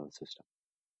locked out of the system.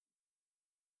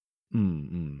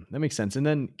 That makes sense. And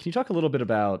then can you talk a little bit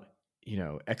about,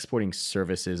 exporting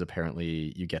services?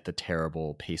 Apparently, you get the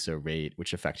terrible peso rate,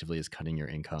 which effectively is cutting your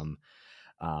income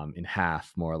in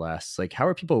half, more or less. Like, how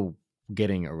are people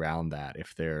getting around that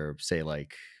if they're, say,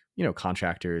 like,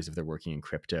 contractors, if they're working in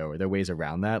crypto? Are there ways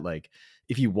around that? Like,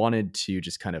 if you wanted to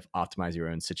just kind of optimize your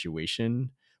own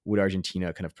situation, would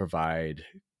Argentina kind of provide,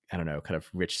 I don't know, kind of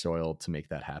rich soil to make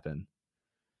that happen?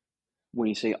 When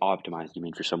you say optimized, do you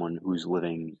mean for someone who's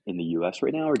living in the US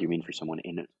right now, or do you mean for someone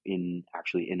in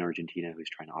actually in Argentina who's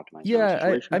trying to optimize their own Yeah,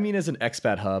 I situation? mean, as an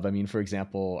expat hub, I mean, for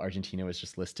example, Argentina was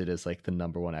just listed as like the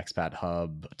number one expat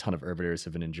hub. A ton of Urbiters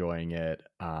have been enjoying it.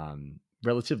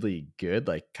 Relatively good,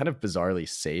 like kind of bizarrely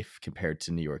safe compared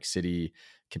to New York City,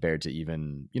 compared to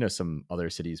even, some other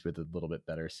cities with a little bit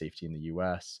better safety in the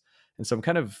US. And so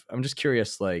I'm just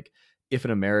curious, like, if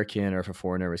an American or if a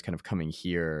foreigner was kind of coming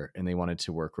here and they wanted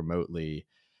to work remotely,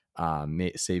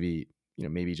 maybe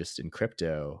just in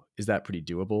crypto, is that pretty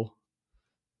doable?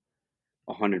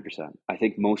 100%. I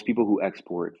think most people who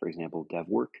export, for example, dev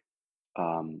work,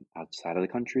 outside of the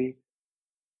country,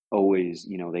 always,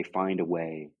 they find a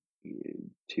way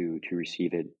to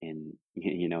receive it in,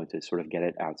 to sort of get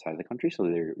it outside of the country so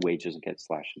their wage doesn't get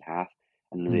slashed in half,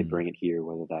 and then they Hmm. bring it here,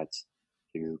 whether that's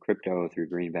through crypto, through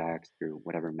greenbacks, through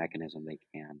whatever mechanism they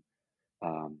can.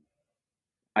 Um,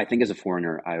 I think as a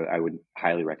foreigner, I would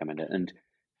highly recommend it. And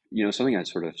something that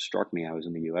sort of struck me, I was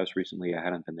in the U.S. recently. I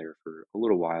hadn't been there for a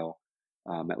little while,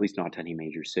 at least not to any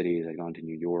major cities. I'd gone to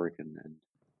New York and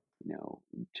you know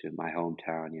to my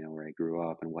hometown, where I grew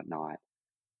up and whatnot.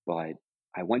 But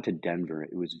I went to Denver.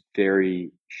 It was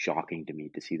very shocking to me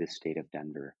to see the state of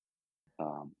Denver.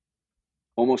 Um,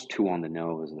 Almost too on the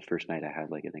nose. The first night I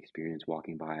had like an experience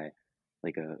walking by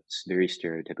like a very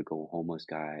stereotypical homeless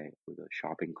guy with a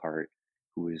shopping cart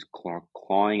who was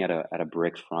clawing at a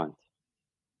brick front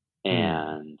Hmm.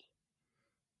 and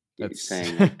That's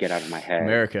saying like "get out of my head."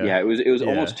 America. Yeah, it was Yeah.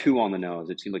 almost too on the nose.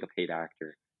 It seemed like a paid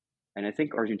actor. And I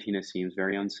think Argentina seems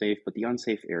very unsafe, but the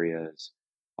unsafe areas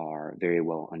are very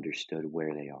well understood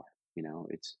where they are.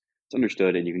 It's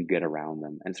understood and you can get around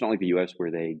them. And it's not like the US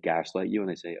where they gaslight you and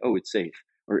they say, "Oh, it's safe,"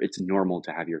 or "It's normal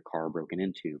to have your car broken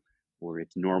into," or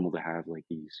 "It's normal to have like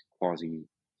these quasi,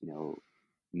 you know,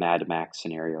 Mad Max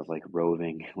scenario of like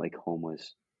roving like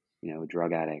homeless,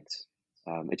 drug addicts."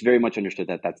 It's very much understood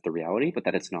that that's the reality, but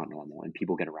that it's not normal, and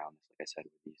people get around this, like I said,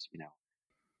 with these,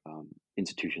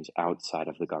 institutions outside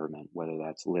of the government, whether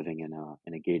that's living in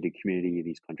a gated community,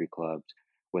 these country clubs,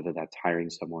 whether that's hiring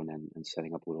someone and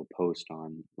setting up a little post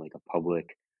on like a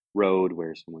public road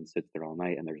where someone sits there all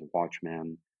night and there's a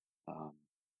watchman, um,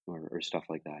 or stuff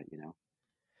like that.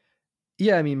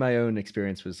 Yeah, I mean, my own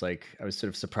experience was like I was sort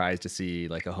of surprised to see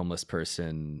like a homeless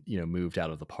person, moved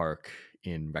out of the park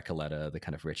in Recoleta, the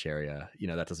kind of rich area.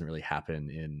 That doesn't really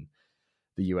happen in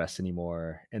the US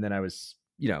anymore. And then I was,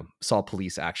 saw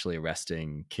police actually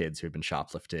arresting kids who had been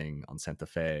shoplifting on Santa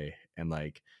Fe. And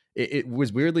like it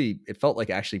was weirdly, it felt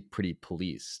like actually pretty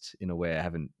policed in a way I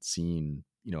haven't seen,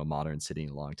 a modern city in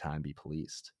a long time be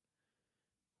policed.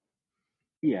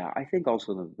 Yeah, I think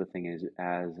also the thing is,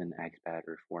 as an expat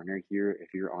or foreigner here,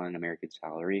 if you're on an American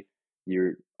salary,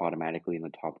 you're automatically in the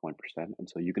top 1%. And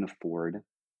so you can afford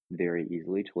very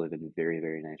easily to live in very,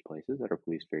 very nice places that are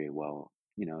policed very well,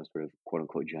 sort of quote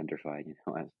unquote gentrified,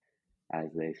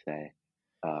 as they say.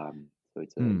 So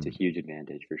it's a Mm. huge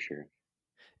advantage for sure.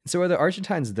 So are the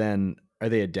Argentines then, are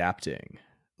they adapting?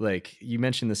 Like you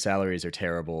mentioned the salaries are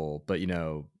terrible, but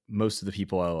most of the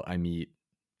people I meet,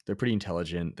 they're pretty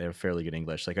intelligent. They have fairly good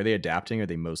English. Like, are they adapting? Are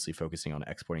they mostly focusing on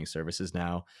exporting services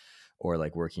now, or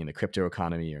like working in the crypto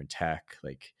economy or in tech?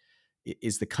 Like,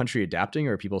 is the country adapting,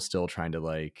 or are people still trying to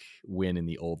like win in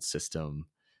the old system?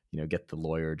 Get the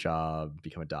lawyer job,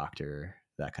 become a doctor,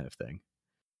 that kind of thing.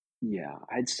 Yeah,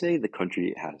 I'd say the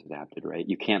country has adapted, right?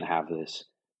 You can't have this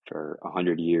for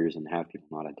 100 years and have people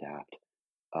not adapt.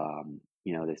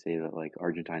 They say that like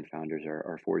Argentine founders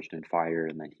are forged in fire,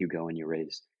 and then you go and you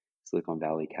raise Silicon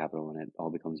Valley capital, and it all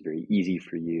becomes very easy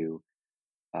for you.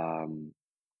 Um,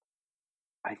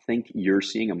 I think you're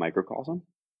seeing a microcosm,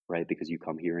 right? Because you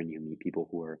come here and you meet people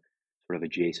who are sort of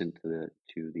adjacent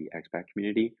to the expat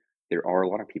community. There are a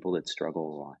lot of people that struggle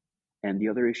a lot. And the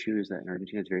other issue is that in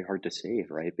Argentina it's very hard to save,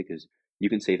 right? Because you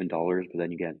can save in dollars, but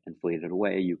then you get inflated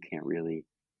away. You can't really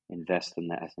invest in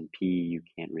the S&P. You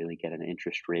can't really get an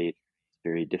interest rate. It's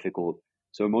very difficult.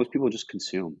 So most people just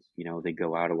consume. They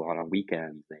go out a lot on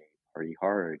weekends. They party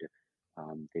hard.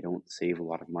 They don't save a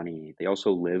lot of money. They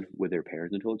also live with their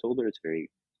parents until it's older. It's very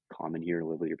common here to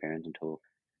live with your parents until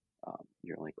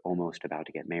you're like almost about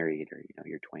to get married, or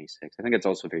you're 26. I think it's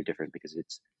also very different because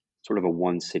it's sort of a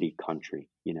one city country.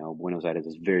 Buenos Aires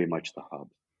is very much the hub,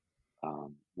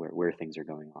 where things are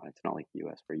going on. It's not like the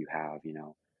U.S. where you have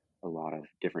a lot of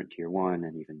different tier one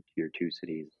and even tier two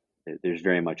cities. There's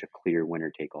very much a clear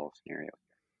winner take all scenario.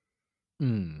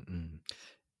 Mm-mm.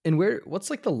 And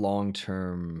what's like the long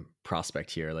term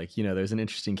prospect here? Like, there's an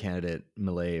interesting candidate,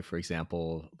 Millet, for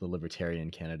example, the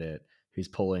libertarian candidate, who's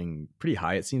polling pretty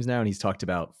high, it seems now. And he's talked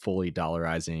about fully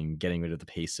dollarizing, getting rid of the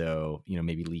peso,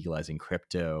 maybe legalizing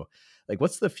crypto. Like,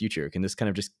 what's the future? Can this kind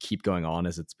of just keep going on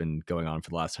as it's been going on for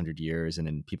the last 100 years, and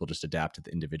then people just adapt at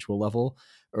the individual level?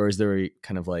 Or is there a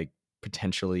kind of like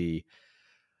potentially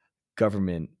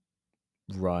government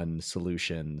run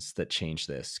solutions that change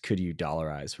this? Could you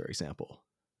dollarize, for example?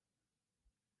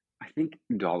 I think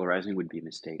dollarizing would be a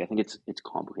mistake. I think it's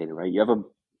complicated, right? You have a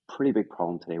pretty big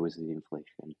problem today with the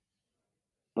inflation.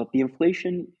 But the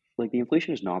inflation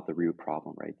is not the root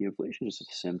problem, right? The inflation is a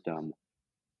symptom.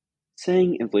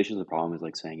 Saying inflation is a problem is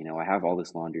like saying, I have all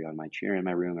this laundry on my chair in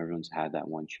my room. Everyone's had that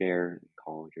one chair in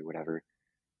college or whatever.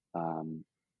 Um,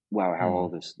 wow, I have all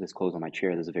Mm. this clothes on my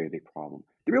chair. There's a very big problem.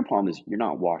 The real problem is you're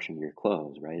not washing your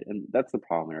clothes, right? And that's the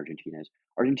problem in Argentina is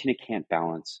Argentina can't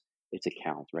balance its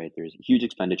accounts, right? There's huge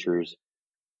expenditures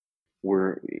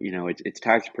where it's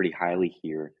taxed pretty highly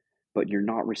here, but you're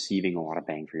not receiving a lot of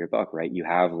bang for your buck, right? You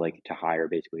have like to hire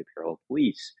basically a parallel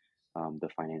police. The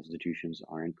finance institutions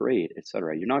aren't great, et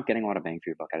cetera. You're not getting a lot of bang for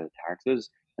your buck out of the taxes,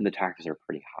 and the taxes are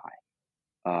pretty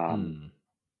high. Mm.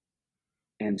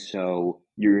 And so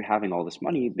you're having all this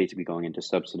money basically going into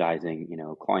subsidizing,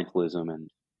 clientelism and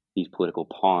these political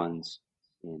pawns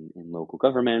in local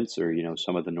governments, or,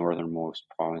 some of the northernmost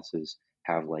provinces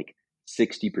have like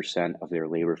 60% of their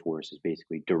labor force is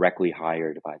basically directly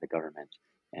hired by the government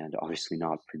and obviously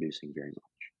not producing very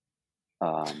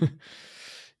much.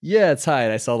 Yeah, it's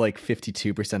high. I saw like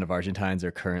 52% of Argentines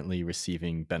are currently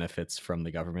receiving benefits from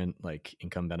the government, like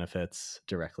income benefits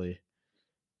directly.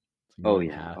 It's like Oh, more than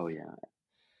yeah. half. Oh, yeah.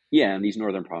 Yeah. And these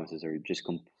northern provinces are just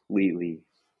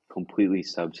completely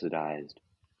subsidized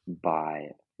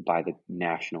by the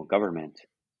national government.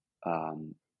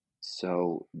 Um,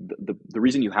 so the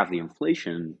reason you have the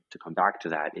inflation, to come back to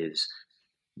that, is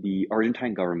the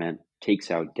Argentine government takes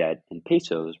out debt in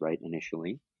pesos, right,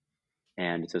 initially,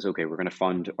 and it says, okay, we're going to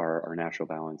fund our national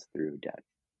balance through debt.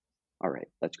 All right,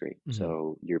 that's great. Mhm.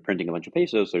 So you're printing a bunch of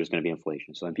pesos, so there's going to be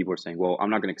inflation. So then people are saying, well, I'm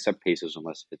not going to accept pesos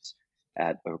unless it's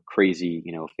at a crazy,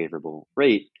 favorable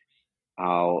rate.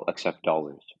 I'll accept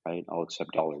dollars, right? I'll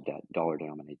accept dollar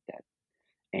denominated debt.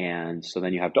 And so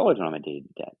then you have dollar denominated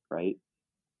debt, right?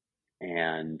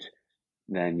 And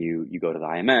then you go to the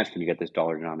IMF and you get this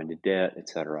dollar denominated debt, et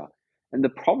cetera. And the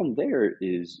problem there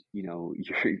is, you're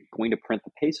going to print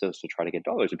the pesos to try to get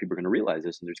dollars, and people are going to realize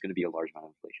this, and there's going to be a large amount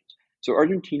of inflation. So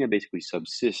Argentina basically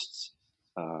subsists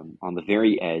on the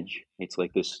very edge. It's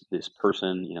like this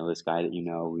person, this guy that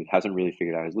who hasn't really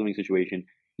figured out his living situation.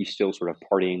 He's still sort of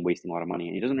partying, wasting a lot of money,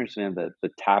 and he doesn't understand that the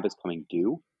tab is coming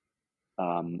due.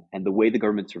 And the way the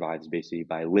government survives is basically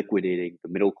by liquidating the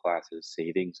middle class's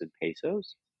savings in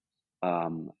pesos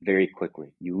very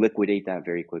quickly. You liquidate that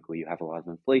very quickly. You have a lot of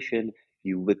inflation.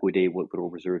 You liquidate what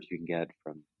little reserves you can get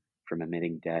from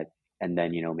emitting debt, and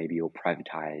then maybe you'll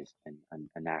privatize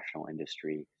a national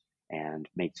industry and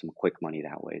make some quick money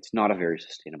that way. It's not a very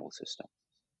sustainable system.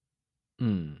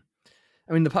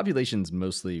 I mean, the population's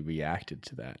mostly reacted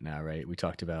to that now, right? We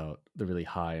talked about the really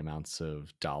high amounts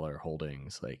of dollar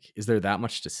holdings. Like, is there that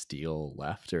much to steal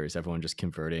left, or is everyone just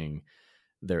converting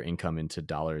their income into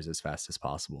dollars as fast as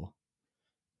possible?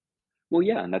 Well,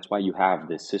 yeah, and that's why you have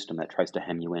this system that tries to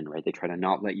hem you in, right? They try to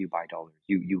not let you buy dollars.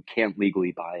 You can't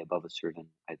legally buy above a certain,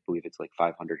 I believe it's like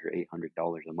 $500 or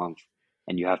 $800 a month,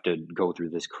 and you have to go through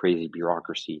this crazy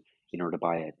bureaucracy in order to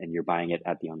buy it, and you're buying it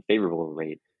at the unfavorable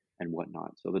rate and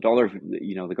whatnot. So the dollar,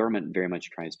 the government very much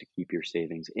tries to keep your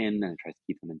savings in, and it tries to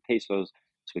keep them in pesos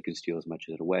so it can steal as much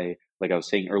of it away. Like I was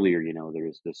saying earlier,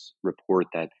 there's this report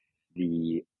that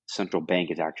the central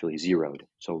bank is actually zeroed.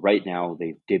 So right now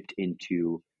they've dipped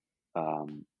into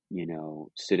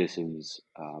citizens'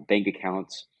 bank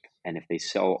accounts. And if they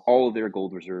sell all of their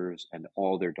gold reserves and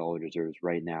all their dollar reserves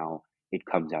right now, it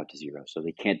comes out to zero. So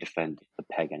they can't defend the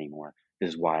peg anymore.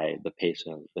 This is why the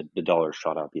peso, the dollar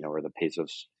shot up, or the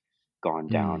peso's gone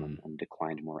down and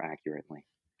declined more accurately.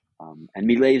 And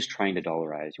Milei is trying to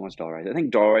dollarize. He wants to dollarize. I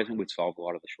think dollarizing would solve a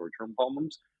lot of the short-term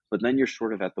problems, but then you're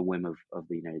sort of at the whim of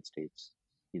the United States,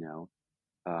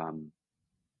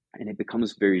 and it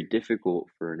becomes very difficult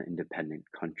for an independent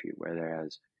country.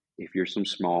 Whereas if you're some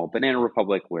small banana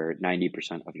republic where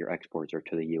 90% of your exports are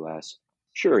to the US,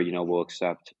 sure, we'll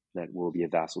accept that we'll be a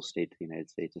vassal state to the United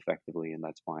States effectively, and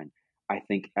that's fine. I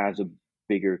think as a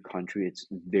bigger country, it's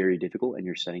very difficult, and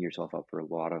you're setting yourself up for a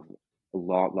lot of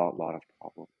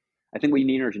problems. I think what you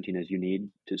need in Argentina is you need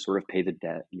to sort of pay the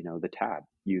debt, the tab.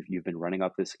 You've been running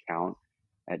up this account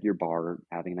at your bar,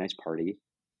 having a nice party,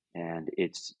 and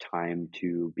it's time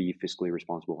to be fiscally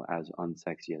responsible, as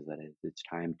unsexy as that is. It's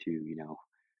time to,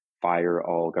 fire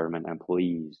all government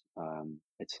employees,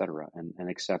 etc., and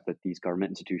accept that these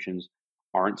government institutions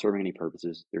aren't serving any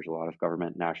purposes. There's a lot of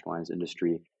government nationalized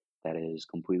industry that is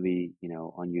completely,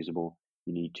 unusable.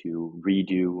 You need to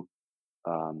redo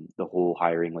the whole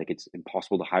hiring. Like, it's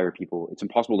impossible to hire people. It's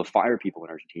impossible to fire people in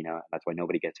Argentina. That's why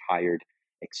nobody gets hired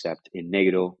except in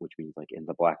negro, which means like in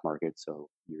the black market. So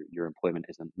your employment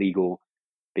isn't legal.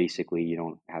 Basically, you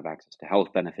don't have access to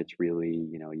health benefits, really.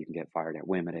 You can get fired at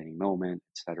whim at any moment,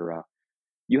 etc.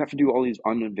 You have to do all these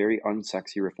very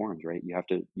unsexy reforms, right?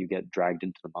 You get dragged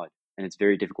into the mud, and it's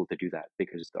very difficult to do that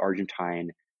because the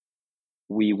Argentine,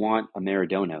 we want a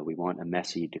Maradona, we want a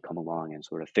Messi to come along and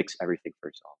sort of fix everything for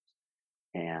ourselves,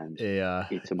 and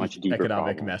it's a much deeper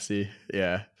economic problem. Messi.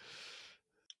 Yeah.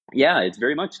 Yeah, it's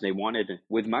very much, they wanted,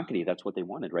 with Macri, that's what they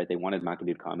wanted, right? They wanted Macri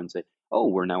to come and say, oh,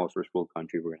 we're now a first world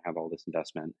country. We're going to have all this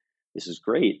investment. This is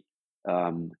great.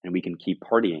 And we can keep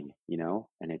partying,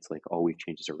 and it's like, oh, we've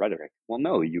changed our rhetoric. Well,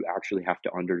 no, you actually have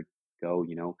to undergo,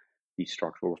 these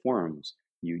structural reforms.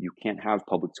 You can't have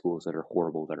public schools that are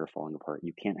horrible, that are falling apart.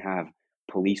 You can't have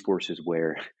police forces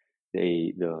where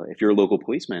if you're a local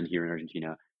policeman here in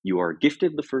Argentina, you are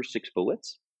gifted the first 6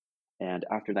 bullets, and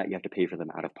after that, you have to pay for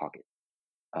them out of pocket.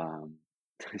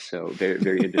 So very,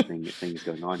 very interesting things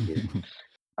going on here.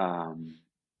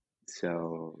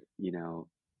 So,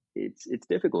 it's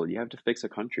difficult. You have to fix a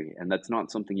country, and that's not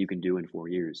something you can do in 4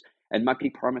 years. And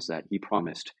Macri promised that. He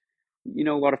promised.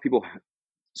 A lot of people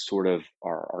sort of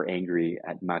are angry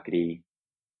at Macri,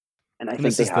 and I And think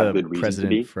this they is have the good reason to president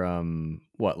be. from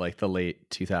what, like the late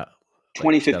 2000, like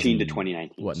 2015 to 2000,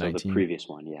 2019. what, So the 19? previous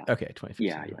one, yeah. Okay, 2015.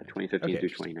 Yeah, 2015 Okay, through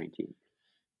interesting. 2019.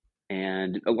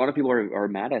 And a lot of people are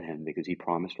mad at him because he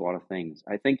promised a lot of things.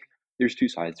 I think there's two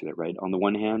sides to it, right? On the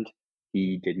one hand,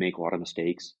 he did make a lot of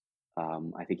mistakes.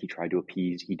 I think he tried to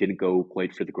appease. He didn't go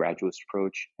quite for the gradualist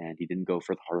approach, and he didn't go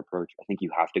for the hard approach. I think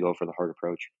you have to go for the hard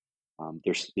approach.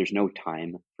 There's no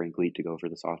time, frankly, to go for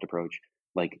the soft approach.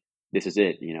 Like, this is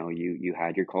it. You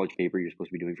had your college paper you're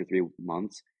supposed to be doing for 3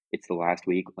 months. It's the last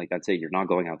week. Like, that's it. You're not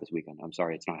going out this weekend. I'm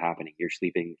sorry, it's not happening. You're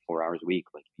sleeping 4 hours a week.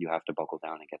 Like, you have to buckle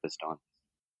down and get this done.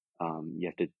 You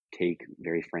have to take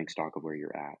very frank stock of where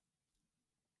you're at.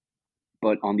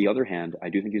 But on the other hand, I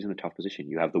do think he's in a tough position.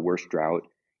 You have the worst drought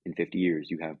in 50 years.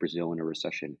 You have Brazil in a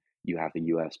recession. You have the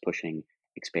U.S. pushing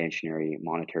expansionary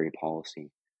monetary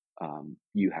policy.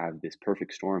 you have this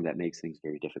perfect storm that makes things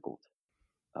very difficult.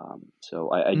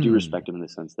 So I do Mm. respect him in the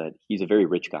sense that he's a very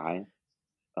rich guy,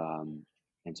 um,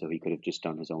 and so he could have just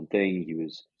done his own thing. He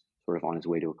was sort of on his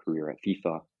way to a career at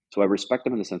FIFA. So I respect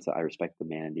him in the sense that I respect the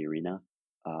man in the arena.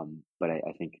 But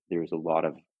I think there's a lot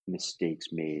of mistakes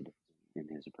made in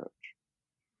his approach.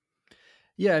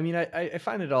 Yeah, I mean, I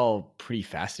find it all pretty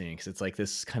fascinating because it's like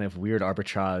this kind of weird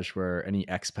arbitrage where any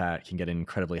expat can get an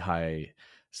incredibly high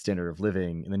standard of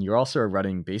living, and then you're also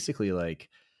running basically like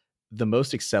the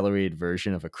most accelerated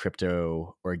version of a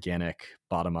crypto organic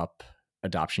bottom up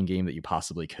adoption game that you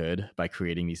possibly could by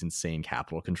creating these insane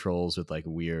capital controls with like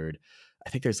weird. I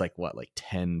think there's like what, like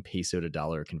 10 peso to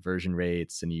dollar conversion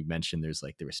rates, and you mentioned there's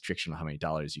like the restriction on how many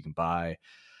dollars you can buy.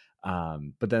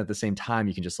 But then at the same time,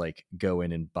 you can just like go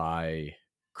in and buy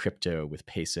crypto with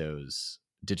pesos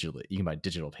digitally. You can buy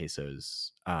digital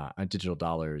pesos, digital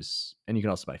dollars, and you can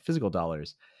also buy physical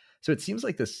dollars. So it seems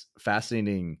like this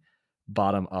fascinating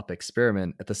bottom up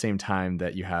experiment at the same time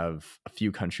that you have a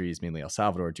few countries, mainly El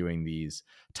Salvador, doing these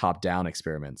top down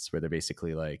experiments where they're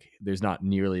basically like, there's not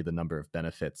nearly the number of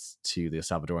benefits to the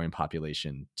Salvadorian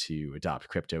population to adopt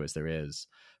crypto as there is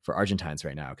for Argentines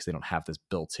right now, because they don't have this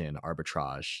built-in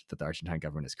arbitrage that the Argentine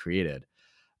government has created.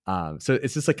 So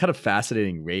it's just like kind of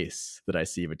fascinating race that I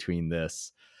see between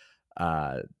this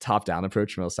top-down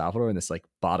approach from El Salvador and this like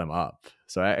bottom-up.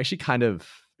 So I actually kind of,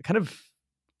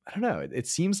 I don't know. It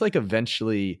seems like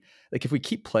eventually, like if we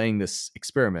keep playing this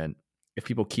experiment, if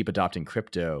people keep adopting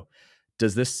crypto,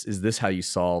 is this how you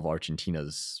solve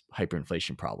Argentina's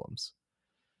hyperinflation problems?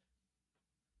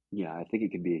 Yeah, I think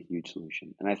it could be a huge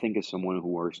solution. And I think as someone who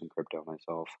works in crypto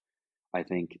myself, I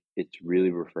think it's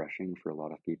really refreshing for a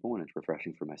lot of people, and it's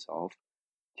refreshing for myself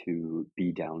to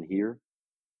be down here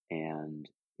and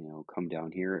come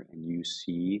down here and you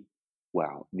see,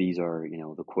 wow, these are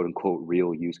the quote unquote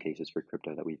real use cases for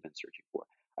crypto that we've been searching for.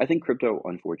 I think crypto,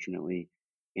 unfortunately,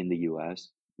 in the US,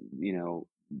 you know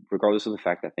regardless of the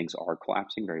fact that things are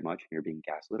collapsing very much and you're being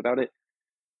gaslit about it,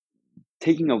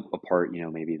 taking apart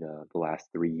maybe the last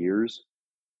 3 years,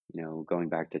 going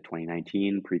back to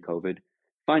 2019, pre-COVID,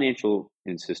 financial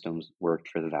and systems worked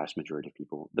for the vast majority of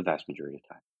people, the vast majority of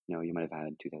time. You might have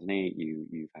had 2008,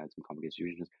 you've had some complicated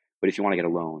situations, but if you want to get a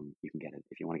loan, you can get it.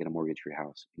 If you want to get a mortgage for your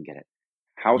house, you can get it.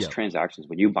 House Yep. transactions,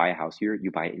 when you buy a house here,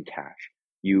 you buy it in cash.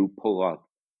 You pull up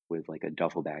with like a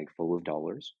duffel bag full of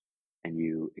dollars, and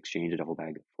you exchange a duffel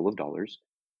bag full of dollars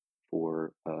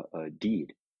for a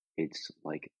deed. It's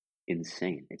like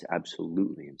insane. It's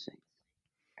absolutely insane.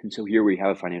 And so here we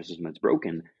have a financial system that's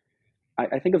broken.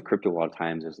 I think of crypto a lot of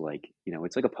times as like,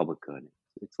 it's like a public good.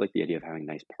 It's like the idea of having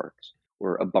nice parks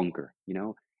or a bunker.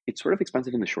 It's sort of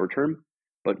expensive in the short term,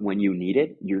 but when you need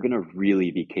it, you're going to really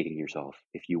be kicking yourself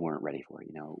if you weren't ready for it.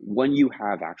 When you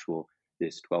have actual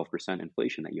this 12%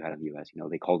 inflation that you had in the US,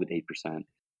 they called it 8%.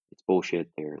 It's bullshit.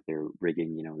 They're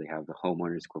rigging, they have the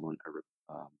homeowners equivalent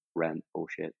rent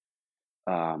bullshit.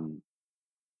 Um,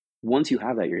 Once you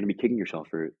have that, you're going to be kicking yourself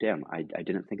for, damn, I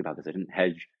didn't think about this. I didn't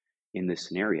hedge in this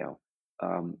scenario.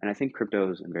 And I think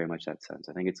crypto is in very much that sense.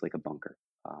 I think it's like a bunker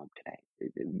today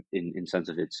in sense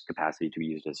of its capacity to be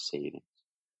used as savings.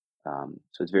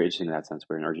 So it's very interesting in that sense,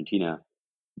 where in Argentina,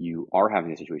 you are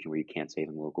having a situation where you can't save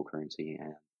in local currency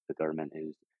and the government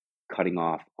is cutting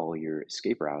off all your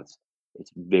escape routes.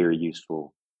 It's very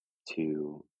useful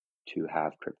to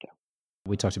have crypto.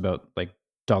 We talked about like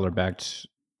dollar backed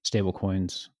stable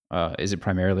coins. Is it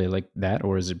primarily like that,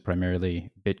 or is it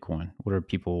primarily Bitcoin? What are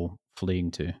people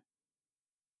fleeing to?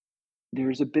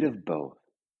 There's a bit of both.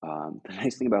 The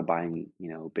nice thing about buying,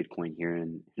 Bitcoin here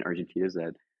in Argentina is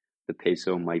that the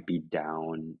peso might be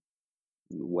down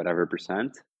whatever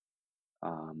percent.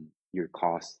 Your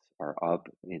costs are up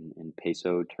in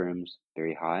peso terms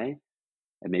very high,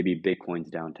 and maybe Bitcoin's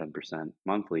down 10%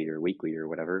 monthly or weekly or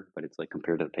whatever, but it's like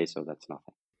compared to the peso, that's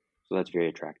nothing. So that's very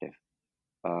attractive.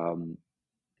 Um,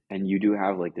 and you do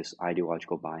have like this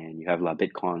ideological buy-in. You have La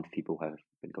BitConf. People have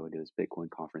been going to this Bitcoin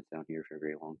conference down here for a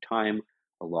very long time.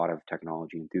 A lot of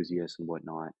technology enthusiasts and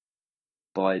whatnot,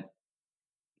 but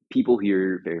people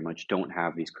here very much don't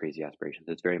have these crazy aspirations.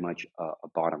 It's very much a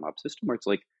bottom-up system where it's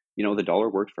like, the dollar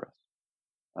worked for us.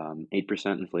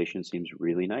 8% inflation seems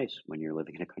really nice when you're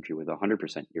living in a country with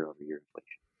 100% year-over-year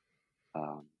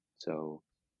inflation. So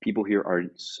people here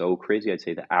aren't so crazy. I'd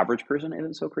say the average person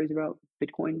isn't so crazy about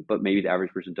Bitcoin, but maybe the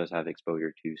average person does have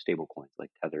exposure to stable coins like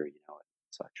Tether, and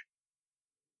such.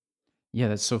 Yeah,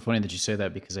 that's so funny that you say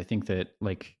that, because I think that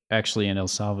like actually in El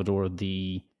Salvador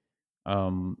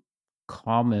um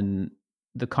common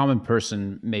the common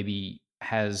person maybe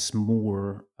has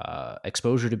more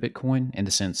exposure to Bitcoin in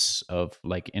the sense of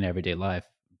like in everyday life,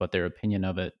 but their opinion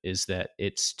of it is that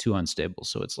it's too unstable.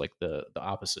 So it's like the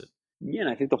opposite. Yeah, and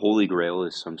I think the holy grail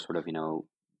is some sort of,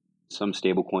 some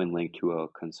stable coin linked to a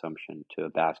consumption, to a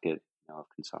basket, of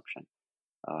consumption.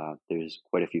 There's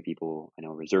quite a few people. I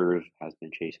know Reserve has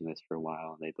been chasing this for a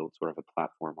while. They built sort of a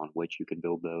platform on which you can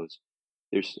build those.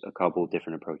 There's a couple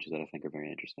different approaches that I think are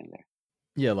very interesting there.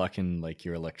 Yeah, lock in like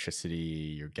your electricity,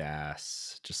 your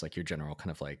gas, just like your general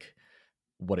kind of like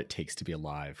what it takes to be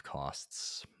alive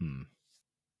costs.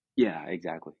 Yeah,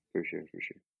 exactly. For sure, for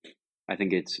sure. I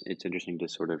think it's interesting to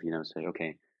sort of, say,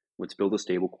 okay, let's build a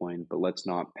stable coin, but let's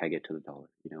not peg it to the dollar,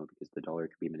 because the dollar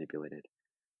can be manipulated.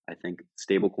 I think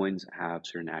stable coins have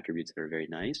certain attributes that are very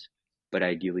nice, but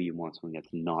ideally you want something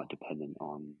that's not dependent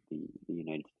on the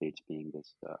United States being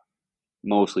this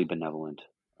mostly benevolent,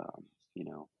 um, you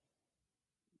know,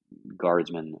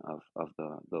 guardsman of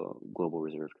the global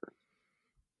reserve currency.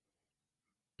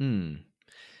 Hmm.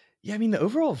 Yeah, I mean, the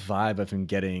overall vibe I've been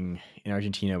getting in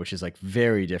Argentina, which is like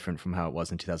very different from how it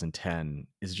was in 2010,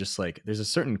 is just like there's a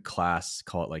certain class,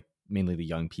 call it like mainly the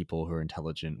young people who are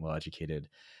intelligent, well educated.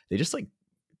 They just like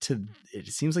to, it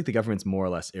seems like the government's more or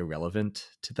less irrelevant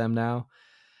to them now.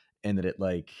 And that it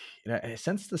like, and I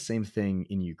sense the same thing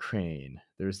in Ukraine.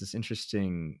 There's this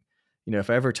interesting, if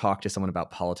I ever talked to someone about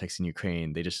politics in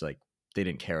Ukraine, they just like, they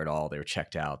didn't care at all. They were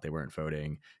checked out. They weren't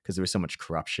voting because there was so much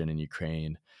corruption in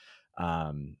Ukraine,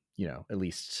 at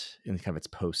least in kind of its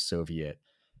post-Soviet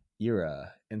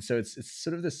era. And so it's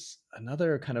sort of this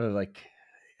another kind of like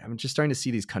I'm just starting to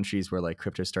see these countries where like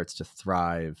crypto starts to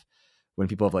thrive when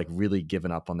people have like really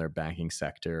given up on their banking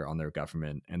sector, on their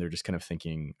government, and they're just kind of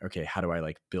thinking, okay, how do I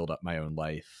like build up my own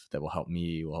life that will help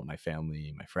me, will help my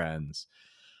family, my friends?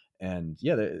 And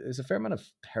yeah, there's a fair amount of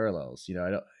parallels.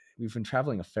 We've been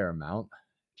traveling a fair amount,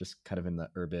 just kind of in the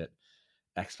urban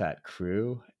expat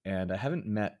crew, and I haven't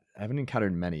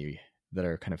encountered many that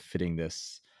are kind of fitting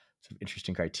this sort of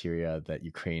interesting criteria that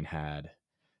Ukraine had.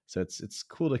 So it's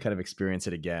cool to kind of experience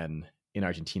it again in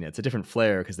Argentina. It's a different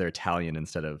flair because they're Italian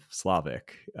instead of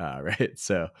Slavic, right?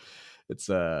 So it's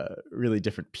really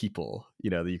different people.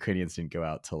 The Ukrainians didn't go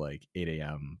out till like 8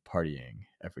 a.m. partying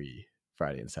every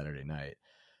Friday and Saturday night.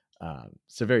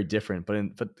 So very different,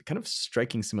 but kind of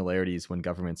striking similarities when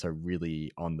governments are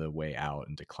really on the way out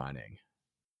and declining.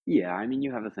 Yeah, I mean,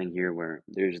 you have a thing here where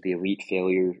there's the elite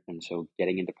failure, and so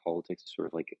getting into politics is sort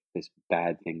of like this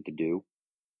bad thing to do.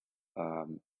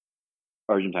 Um,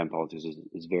 Argentine politics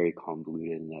is very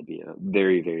convoluted, and that'd be a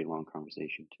very, very long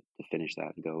conversation to finish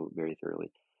that and go very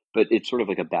thoroughly. But it's sort of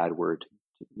like a bad word.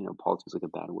 Politics is like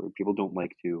a bad word. People don't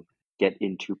like to get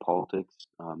into politics,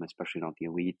 especially not the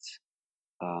elites.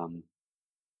 Um,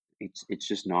 it's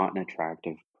just not an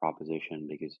attractive proposition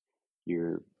because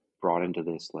you're brought into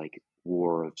this like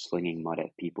war of slinging mud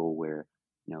at people where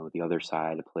the other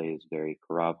side plays very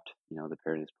corrupt. The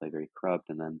parents play very corrupt,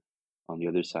 and then on the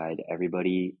other side,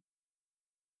 everybody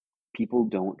people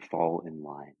don't fall in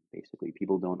line. Basically,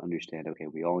 people don't understand. Okay,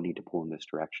 we all need to pull in this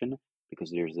direction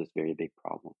because there's this very big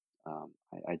problem.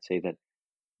 I'd say that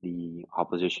the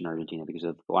opposition in Argentina, because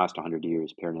of the last 100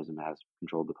 years, Peronism has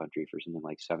controlled the country for something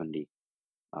like 70.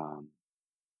 Um,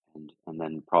 and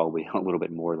then probably a little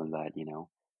bit more than that.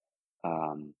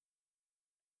 Um,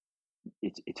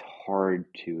 it's hard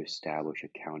to establish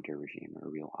a counter regime or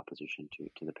a real opposition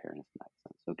to the parents in that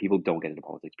sense. So people don't get into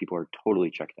politics. People are totally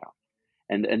checked out.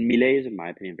 And Milei is, in my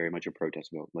opinion, very much a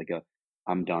protest vote. Like a,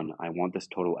 I'm done. I want this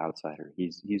total outsider.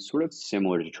 He's sort of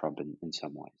similar to Trump in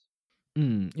some ways.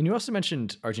 And you also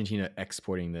mentioned Argentina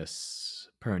exporting this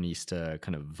Peronista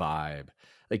kind of vibe.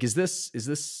 Like, is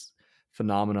this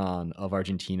phenomenon of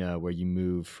Argentina where you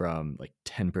move from like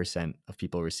 10% of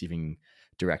people receiving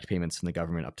direct payments from the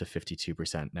government up to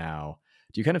 52% now?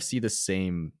 Do you kind of see the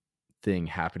same thing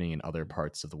happening in other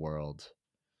parts of the world?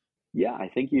 Yeah, I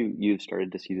think you've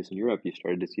started to see this in Europe. You've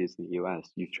started to see this in the U.S.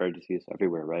 You've started to see this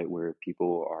everywhere, right? Where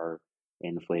people are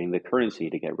inflating the currency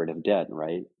to get rid of debt,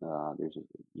 right? There's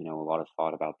a lot of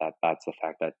thought about that. That's the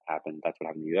fact that happened. That's what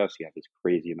happened in the U.S. You have this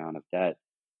crazy amount of debt,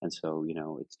 and so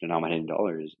it's denominated in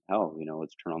dollars. Hell,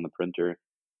 let's turn on the printer,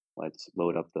 let's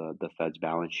load up the Fed's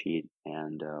balance sheet,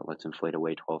 and let's inflate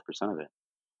away 12% of it.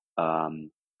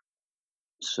 Um,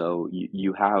 so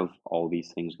you have all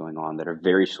these things going on that are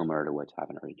very similar to what's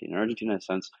happened in Argentina. Argentina, in a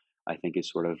sense, I think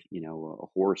is sort of a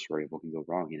horror story of what can go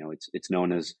wrong. It's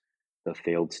known as the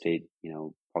failed state.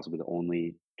 Possibly the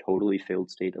only totally failed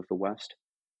state of the West,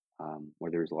 where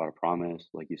there was a lot of promise.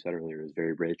 Like you said earlier, it was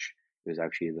very rich. It was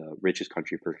actually the richest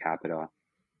country per capita.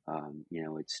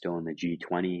 It's still in the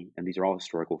G20, and these are all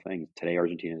historical things. Today,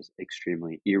 Argentina is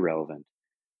extremely irrelevant,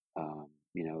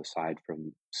 aside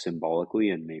from symbolically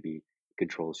and maybe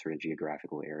control a certain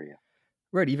geographical area.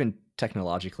 Right. Even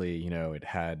technologically, it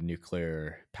had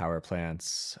nuclear power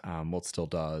plants. Well, it still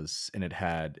does, and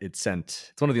it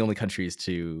sent. It's one of the only countries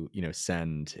to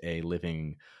send a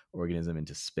living organism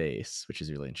into space, which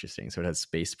is really interesting. So it has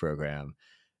space program,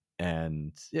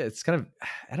 and yeah, it's kind of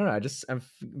I don't know.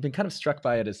 I've been kind of struck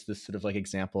by it as this sort of like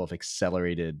example of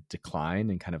accelerated decline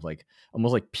and kind of like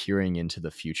almost like peering into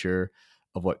the future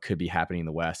of what could be happening in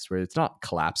the West, where it's not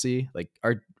collapsy. Like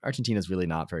Argentina is really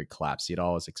not very collapsy at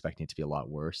all. I was expecting it to be a lot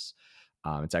worse.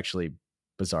 It's actually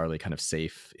bizarrely kind of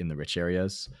safe in the rich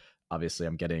areas. Obviously,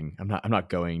 I'm not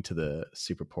going to the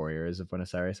super poor areas of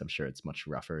Buenos Aires. I'm sure it's much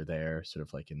rougher there. Sort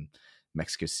of like in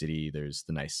Mexico City, there's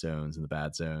the nice zones and the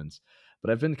bad zones.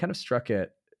 But I've been kind of struck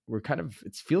at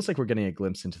it feels like we're getting a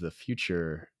glimpse into the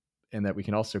future, and that we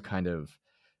can also kind of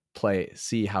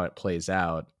see how it plays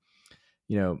out.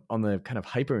 On the kind of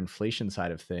hyperinflation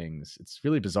side of things, it's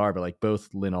really bizarre, but like both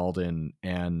Lynn Alden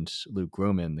and Luke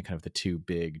Groman, the kind of the two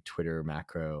big Twitter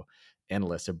macro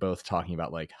analysts, are both talking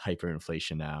about like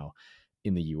hyperinflation now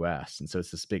in the US. And so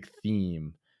it's this big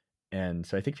theme. And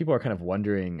so I think people are kind of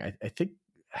wondering, I think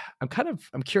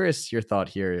I'm curious your thought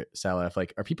here, Salah. If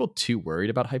like, are people too worried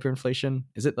about hyperinflation?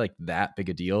 Is it like that big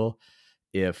a deal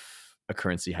if a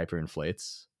currency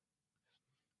hyperinflates?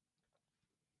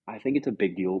 I think it's a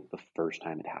big deal the first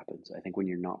time it happens. I think when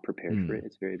you're not prepared for it, Hmm.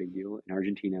 it's a very big deal. In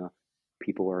Argentina,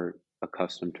 people are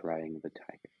accustomed to riding the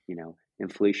tiger.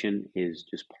 Inflation is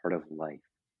just part of life.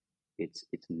 It's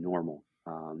normal.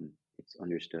 It's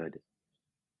understood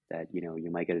that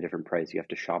you might get a different price. You have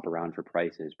to shop around for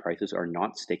prices. Prices are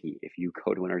not sticky. If you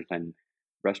go to an Argentine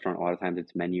restaurant, a lot of times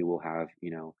its menu will have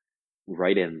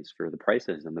write-ins for the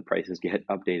prices, and the prices get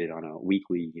updated on a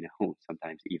weekly,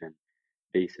 sometimes even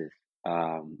basis.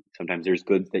 Sometimes there's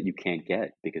goods that you can't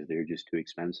get because they're just too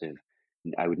expensive.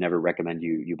 I would never recommend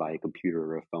you buy a computer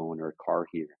or a phone or a car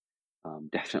here.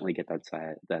 Definitely get that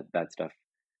stuff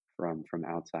from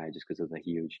outside, just because of the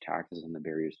huge taxes and the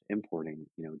barriers to importing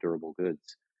durable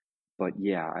goods. But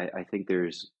yeah, I think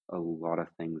there's a lot of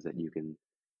things that you can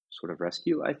sort of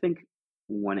rescue. I think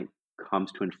when it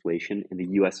comes to inflation in the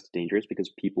US, it's dangerous because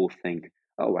people think,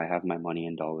 oh, I have my money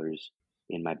in dollars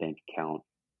in my bank account.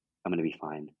 I'm going to be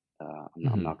fine. I'm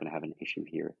Hmm. not going to have an issue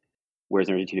here. Whereas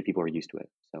in Argentina, people are used to it,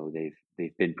 so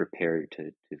they've been prepared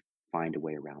to find a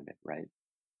way around it, right?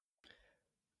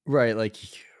 Right. Like,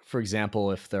 for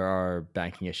example, if there are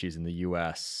banking issues in the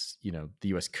US, the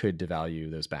US could devalue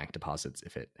those bank deposits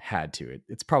if it had to.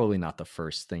 It's probably not the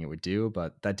first thing it would do,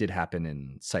 but that did happen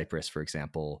in Cyprus, for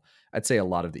example. I'd say a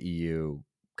lot of the EU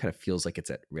kind of feels like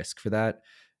it's at risk for that.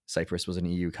 Cyprus was an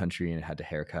EU country and it had to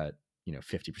haircut,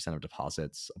 50% of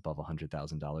deposits above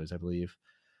 $100,000, I believe,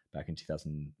 back in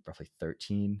 2000, roughly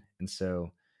 13. And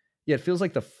so yeah, it feels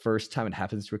like the first time it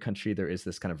happens to a country, there is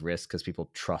this kind of risk because people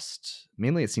trust,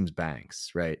 mainly it seems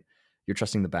banks, right? You're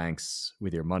trusting the banks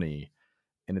with your money.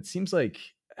 And it seems like,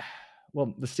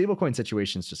 well, the stablecoin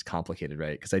situation is just complicated,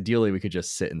 right? Because ideally we could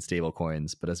just sit in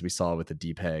stablecoins. But as we saw with the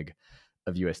DPEG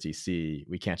of USDC,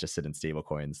 we can't just sit in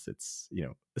stablecoins. It's,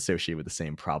 associated with the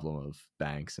same problem of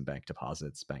banks and bank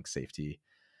deposits, bank safety.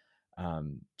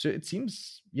 So it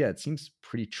seems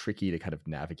pretty tricky to kind of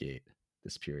navigate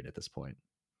this period at this point.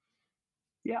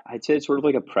 Yeah, I'd say it's sort of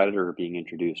like a predator being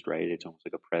introduced, right? It's almost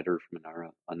like a predator from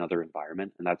another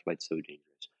environment, and that's why it's so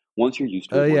dangerous. Once you're used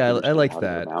to Oh it, once yeah, you I understand like how to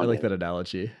get that. I around like it, that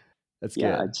analogy. That's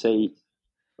yeah, good. I'd say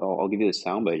I'll give you the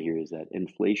soundbite here is that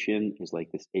inflation is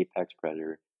like this apex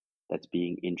predator that's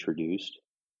being introduced,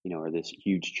 or this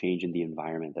huge change in the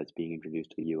environment that's being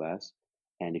introduced to the US.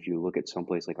 And if you look at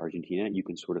someplace like Argentina, you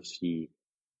can sort of see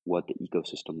what the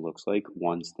ecosystem looks like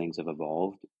once things have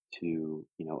evolved to,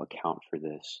 account for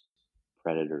this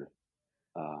predator.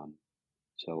 Um,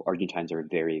 so Argentines are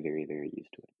very, very, very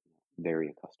used to it, very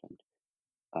accustomed.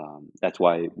 That's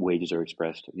why wages are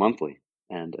expressed monthly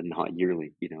and not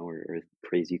yearly, or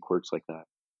crazy quirks like that.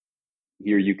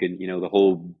 Here you can, the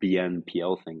whole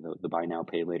BNPL thing, the buy now,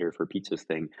 pay later for pizzas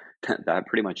thing, that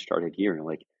pretty much started here.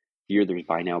 Like here, there's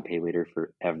buy now, pay later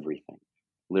for everything.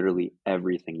 Literally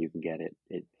everything you can get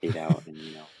it paid out in,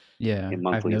 Yeah, in I've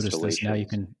monthly noticed this. Now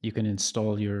installations. you can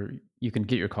install you can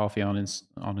get your coffee on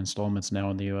installments now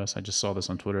in the US. I just saw this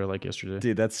on Twitter like yesterday.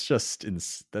 Dude, that's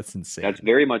That's insane.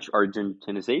 very much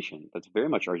Argentinization. That's very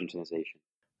much Argentinization.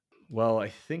 Well, I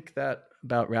think that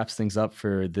about wraps things up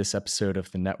for this episode of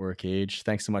the Network Age.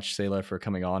 Thanks so much, Sayla, for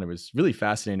coming on. It was really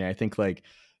fascinating. I think like,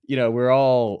 we're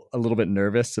all a little bit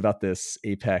nervous about this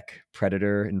APEC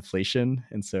predator inflation.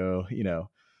 And so,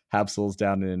 Habsel's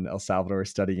down in El Salvador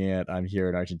studying it. I'm here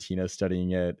in Argentina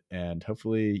studying it. And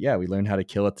hopefully, yeah, we learn how to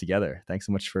kill it together. Thanks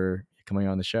so much for coming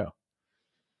on the show.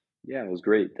 Yeah, it was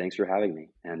great. Thanks for having me.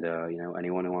 And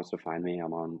anyone who wants to find me,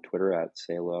 I'm on Twitter at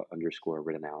Saila _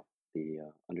 written out, the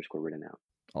underscore written out.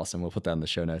 Awesome. We'll put that in the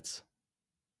show notes.